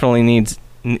moment. Definitely needs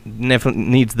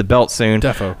the belt soon.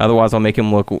 Defo. Otherwise, it'll make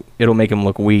him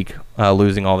look weak,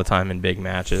 losing all the time in big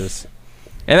matches.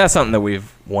 And that's something that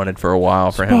we've wanted for a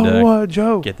while, for him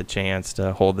to get the chance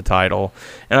to hold the title.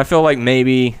 And I feel like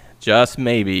maybe, just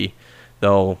maybe,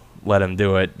 they'll let him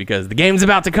do it because the game's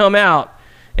about to come out.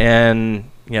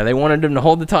 And, they wanted him to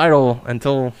hold the title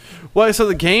until... Well, so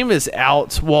the game is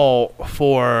out,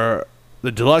 for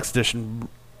the deluxe edition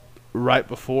right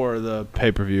before the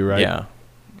pay-per-view, right? Yeah.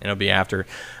 It'll be after.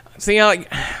 See, and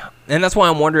that's why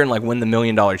I'm wondering, when the $1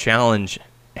 Million Challenge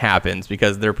happens,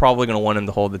 because they're probably going to want him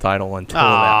to hold the title until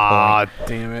that point.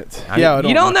 Damn it.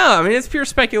 You don't know. I mean, it's pure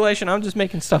speculation. I'm just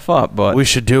making stuff up, but we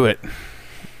should do it.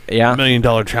 Yeah. $1 Million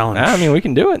Challenge. I mean, we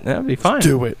can do it. That'd be fine. Let's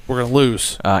do it. We're going to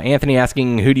lose. Anthony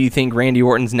asking, who do you think Randy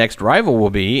Orton's next rival will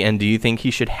be, and do you think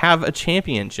he should have a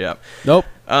championship? Nope.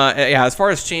 As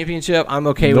far as championship, I'm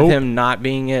okay with him not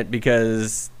being it,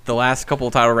 because the last couple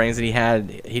of title reigns that he had,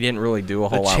 he didn't really do a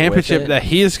whole lot with it. The championship that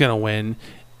he is going to win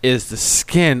is the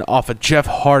skin off of Jeff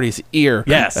Hardy's ear.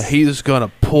 Yes. He's going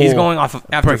to pull. He's going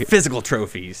after physical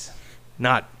trophies,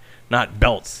 not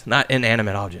belts, not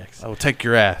inanimate objects. I will take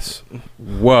your ass.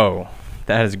 Whoa,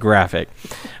 that is graphic.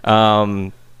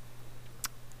 But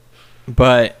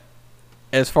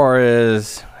as far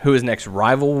as who his next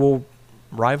rival will be,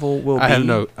 I have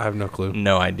no clue.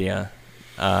 No idea.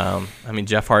 I mean,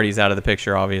 Jeff Hardy's out of the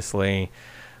picture, obviously.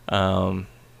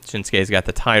 Shinsuke's got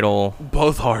the title.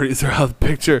 Both Hardys are out of the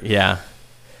picture. Yeah.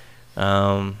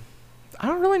 I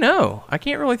don't really know. I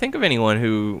can't really think of anyone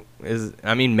who is...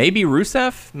 I mean, maybe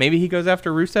Rusev. Maybe he goes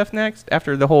after Rusev next,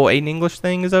 after the whole Aiden English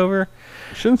thing is over.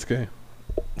 Shinsuke.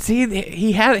 See,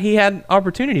 he had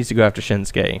opportunities to go after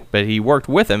Shinsuke, but he worked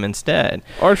with him instead.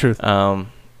 R-Truth.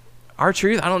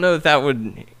 R-Truth, I don't know if that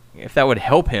would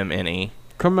help him any.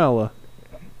 Carmella.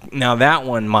 Now, that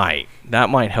one might. That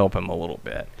might help him a little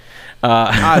bit.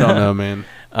 I don't know, man.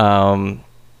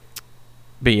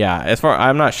 But yeah,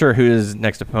 I'm not sure who his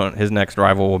next opponent, his next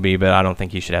rival will be, but I don't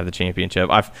think he should have the championship.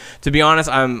 To be honest,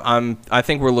 I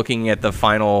think we're looking at the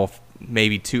final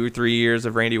maybe 2 or 3 years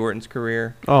of Randy Orton's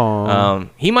career. Oh.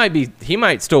 He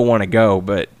might still want to go,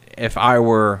 but if I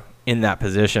were in that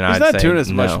position, I'd say he's not doing as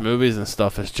no. much movies and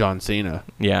stuff as John Cena.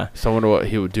 Yeah. So I wonder what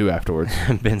he would do afterwards.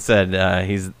 Ben said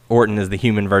Orton is the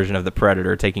human version of the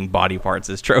Predator, taking body parts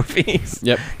as trophies.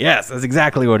 Yep. Yes, that's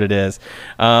exactly what it is.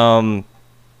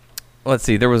 Let's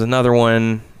see. There was another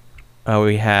one.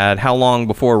 We had how long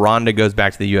before Ronda goes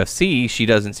back to the UFC? She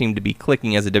doesn't seem to be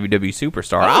clicking as a WWE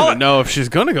superstar. I don't even know if she's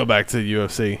gonna go back to the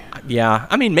UFC. Yeah,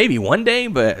 I mean maybe one day,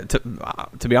 but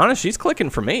to be honest, she's clicking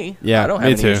for me. Yeah, I don't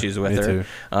have any issues with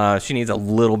her. She needs a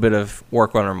little bit of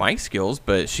work on her mic skills,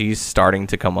 but she's starting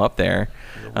to come up there.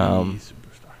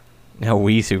 A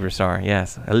wee superstar,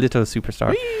 yes, a little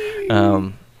superstar.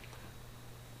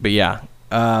 But yeah.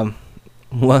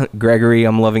 Gregory,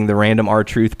 I'm loving the random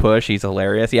R-Truth push. He's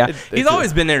hilarious. Yeah, he's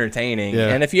always been entertaining. Yeah.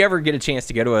 And if you ever get a chance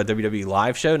to go to a WWE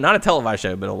live show, not a televised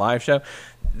show, but a live show,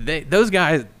 those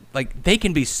guys, like, they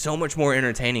can be so much more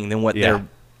entertaining than what they're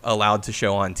allowed to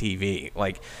show on TV.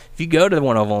 Like, if you go to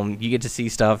one of them, you get to see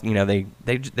stuff. You know,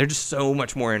 they're just so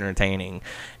much more entertaining.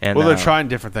 And they're trying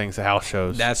different things at house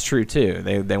shows. That's true too.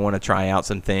 They want to try out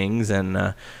some things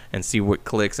and see what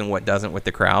clicks and what doesn't with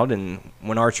the crowd. And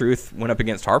when R-Truth went up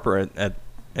against Harper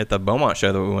at the Beaumont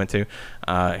show that we went to,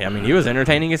 I mean, he was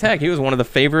entertaining as heck. He was one of the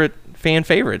fan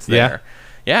favorites there.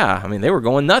 Yeah, I mean, they were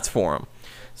going nuts for him.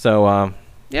 So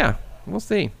yeah, we'll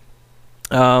see.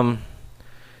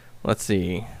 Let's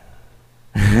see.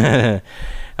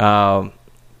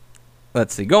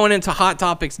 Let's see. Going into hot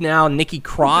topics now. Nikki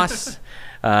Cross.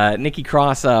 Nikki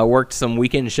Cross worked some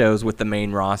weekend shows with the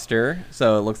main roster,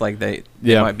 so it looks like they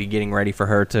might be getting ready for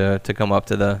her to come up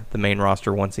to the main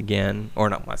roster once again. Or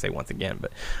not, I say once again,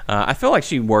 but I feel like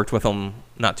she worked with them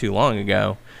not too long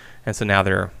ago, and so now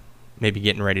they're maybe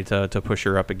getting ready to push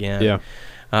her up again.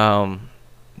 Yeah.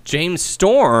 James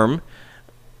Storm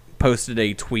posted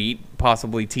a tweet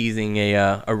possibly teasing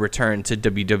a return to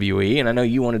WWE, and I know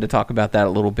you wanted to talk about that a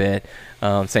little bit,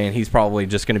 saying he's probably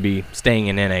just going to be staying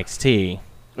in NXT.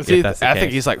 I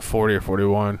think he's like 40 or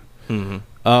 41.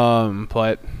 Mm-hmm.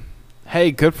 But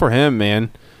hey, good for him,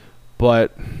 man.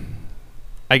 But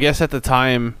I guess at the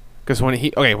time, because when he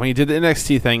did the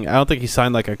NXT thing, I don't think he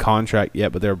signed like a contract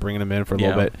yet, but they were bringing him in for a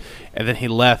little bit, and then he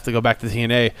left to go back to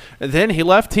TNA. And then he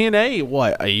left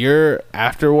TNA a year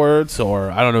afterwards,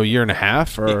 or I don't know, a year and a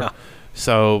half, or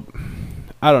so.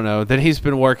 I don't know. Then he's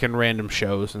been working random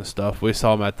shows and stuff. We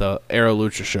saw him at the Aero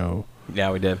Lucha show.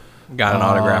 Yeah, we did. Got an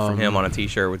autograph from him on a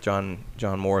T-shirt with John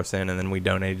Morrison, and then we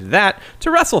donated that to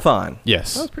WrestleThon.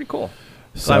 Yes, that was pretty cool.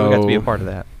 Glad we got to be a part of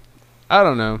that. I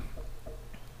don't know.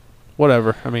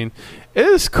 Whatever. I mean, it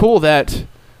is cool that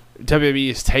WWE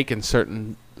is taking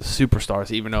certain superstars,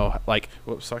 even though, like,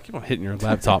 whoops, I keep on hitting your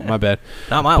laptop. My bad.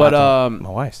 Not my laptop. My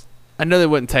wife's. I know they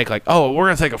wouldn't take like, oh, we're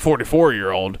gonna take a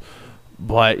 44-year-old,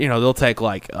 but you know they'll take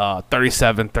like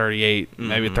 37, 38,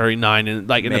 maybe 39, and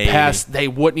like in the past they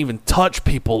wouldn't even touch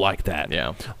people like that.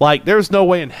 Yeah. Like there's no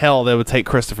way in hell they would take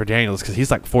Christopher Daniels because he's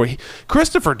like 40.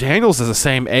 Christopher Daniels is the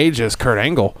same age as Kurt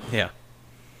Angle. Yeah.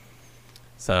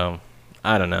 So.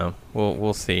 I don't know.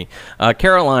 We'll see.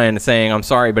 Caroline is saying, I'm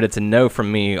sorry, but it's a no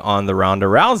from me on the Ronda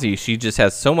Rousey. She just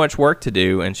has so much work to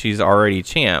do, and she's already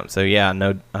champ. So, yeah,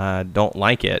 no, don't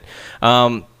like it.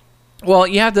 Well,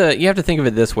 you have to think of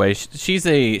it this way. She's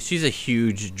a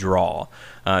huge draw.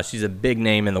 She's a big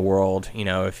name in the world. You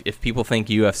know, if people think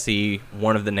UFC,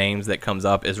 one of the names that comes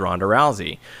up is Ronda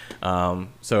Rousey.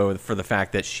 So for the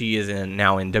fact that she is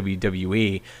now in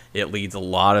WWE, it leads a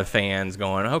lot of fans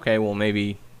going, okay, well,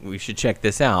 maybe we should check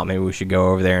this out. Maybe we should go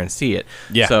over there and see it.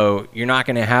 Yeah. So you're not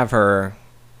going to have her,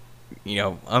 you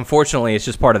know, unfortunately, it's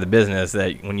just part of the business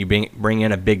that when you bring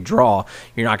in a big draw,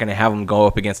 you're not going to have them go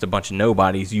up against a bunch of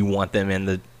nobodies. You want them in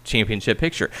the championship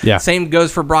picture. Yeah. Same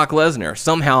goes for Brock Lesnar.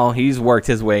 Somehow he's worked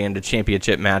his way into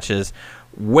championship matches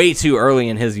way too early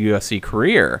in his UFC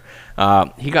career.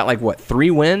 He got like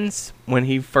 3 wins when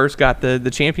he first got the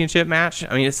championship match.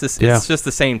 I mean, it's just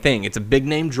the same thing. It's a big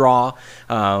name draw.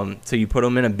 So you put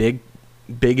him in a big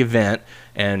event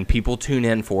and people tune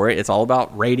in for it. It's all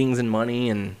about ratings and money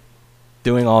and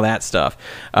doing all that stuff.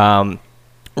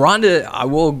 Ronda, I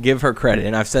will give her credit,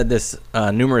 and I've said this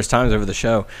numerous times over the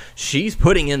show. She's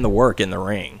putting in the work in the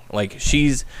ring. Like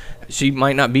she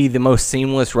might not be the most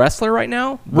seamless wrestler right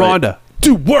now. Ronda,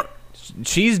 do work.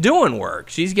 She's doing work.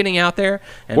 She's getting out there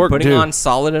and putting on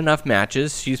solid enough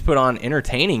matches. She's put on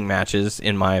entertaining matches,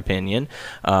 in my opinion.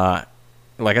 Like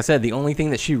I said, the only thing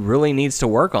that she really needs to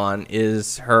work on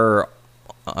is her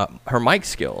mic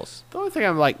skills. The only thing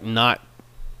I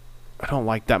don't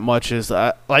like that much is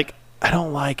I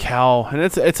don't like how, and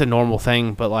it's a normal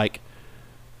thing, but like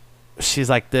she's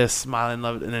like this, smiling,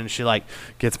 love, and then she like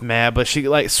gets mad, but she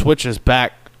like switches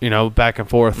back, back and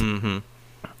forth. Mm-hmm.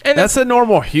 And that's a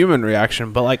normal human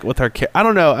reaction, but like with her, I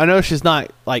don't know. I know she's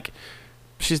not like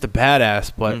she's the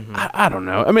badass, but I don't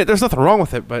know. I mean, there's nothing wrong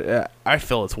with it, but I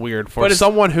feel it's weird for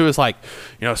someone who is like,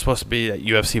 supposed to be a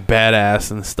UFC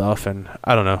badass and stuff. And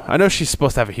I don't know. I know she's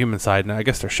supposed to have a human side, and I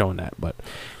guess they're showing that.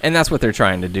 And that's what they're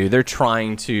trying to do. They're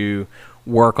trying to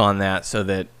work on that so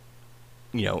that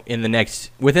within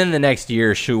the next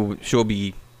year she'll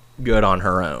be good on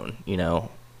her own.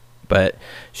 But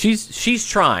she's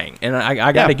trying, and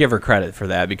I got to give her credit for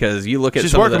that, because you look at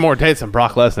she's working more dates than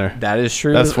Brock Lesnar. That is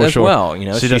true. That's for as sure. Well,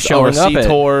 she does showing up at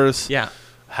tours,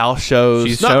 house shows.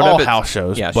 She's not showed all up house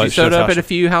shows. Yeah, but she showed up at a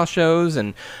few house shows,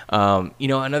 and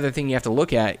another thing you have to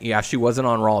look at. Yeah, she wasn't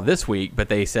on Raw this week, but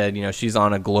they said she's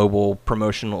on a global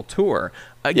promotional tour.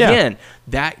 Again,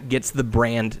 that gets the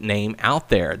brand name out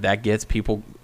there. That gets people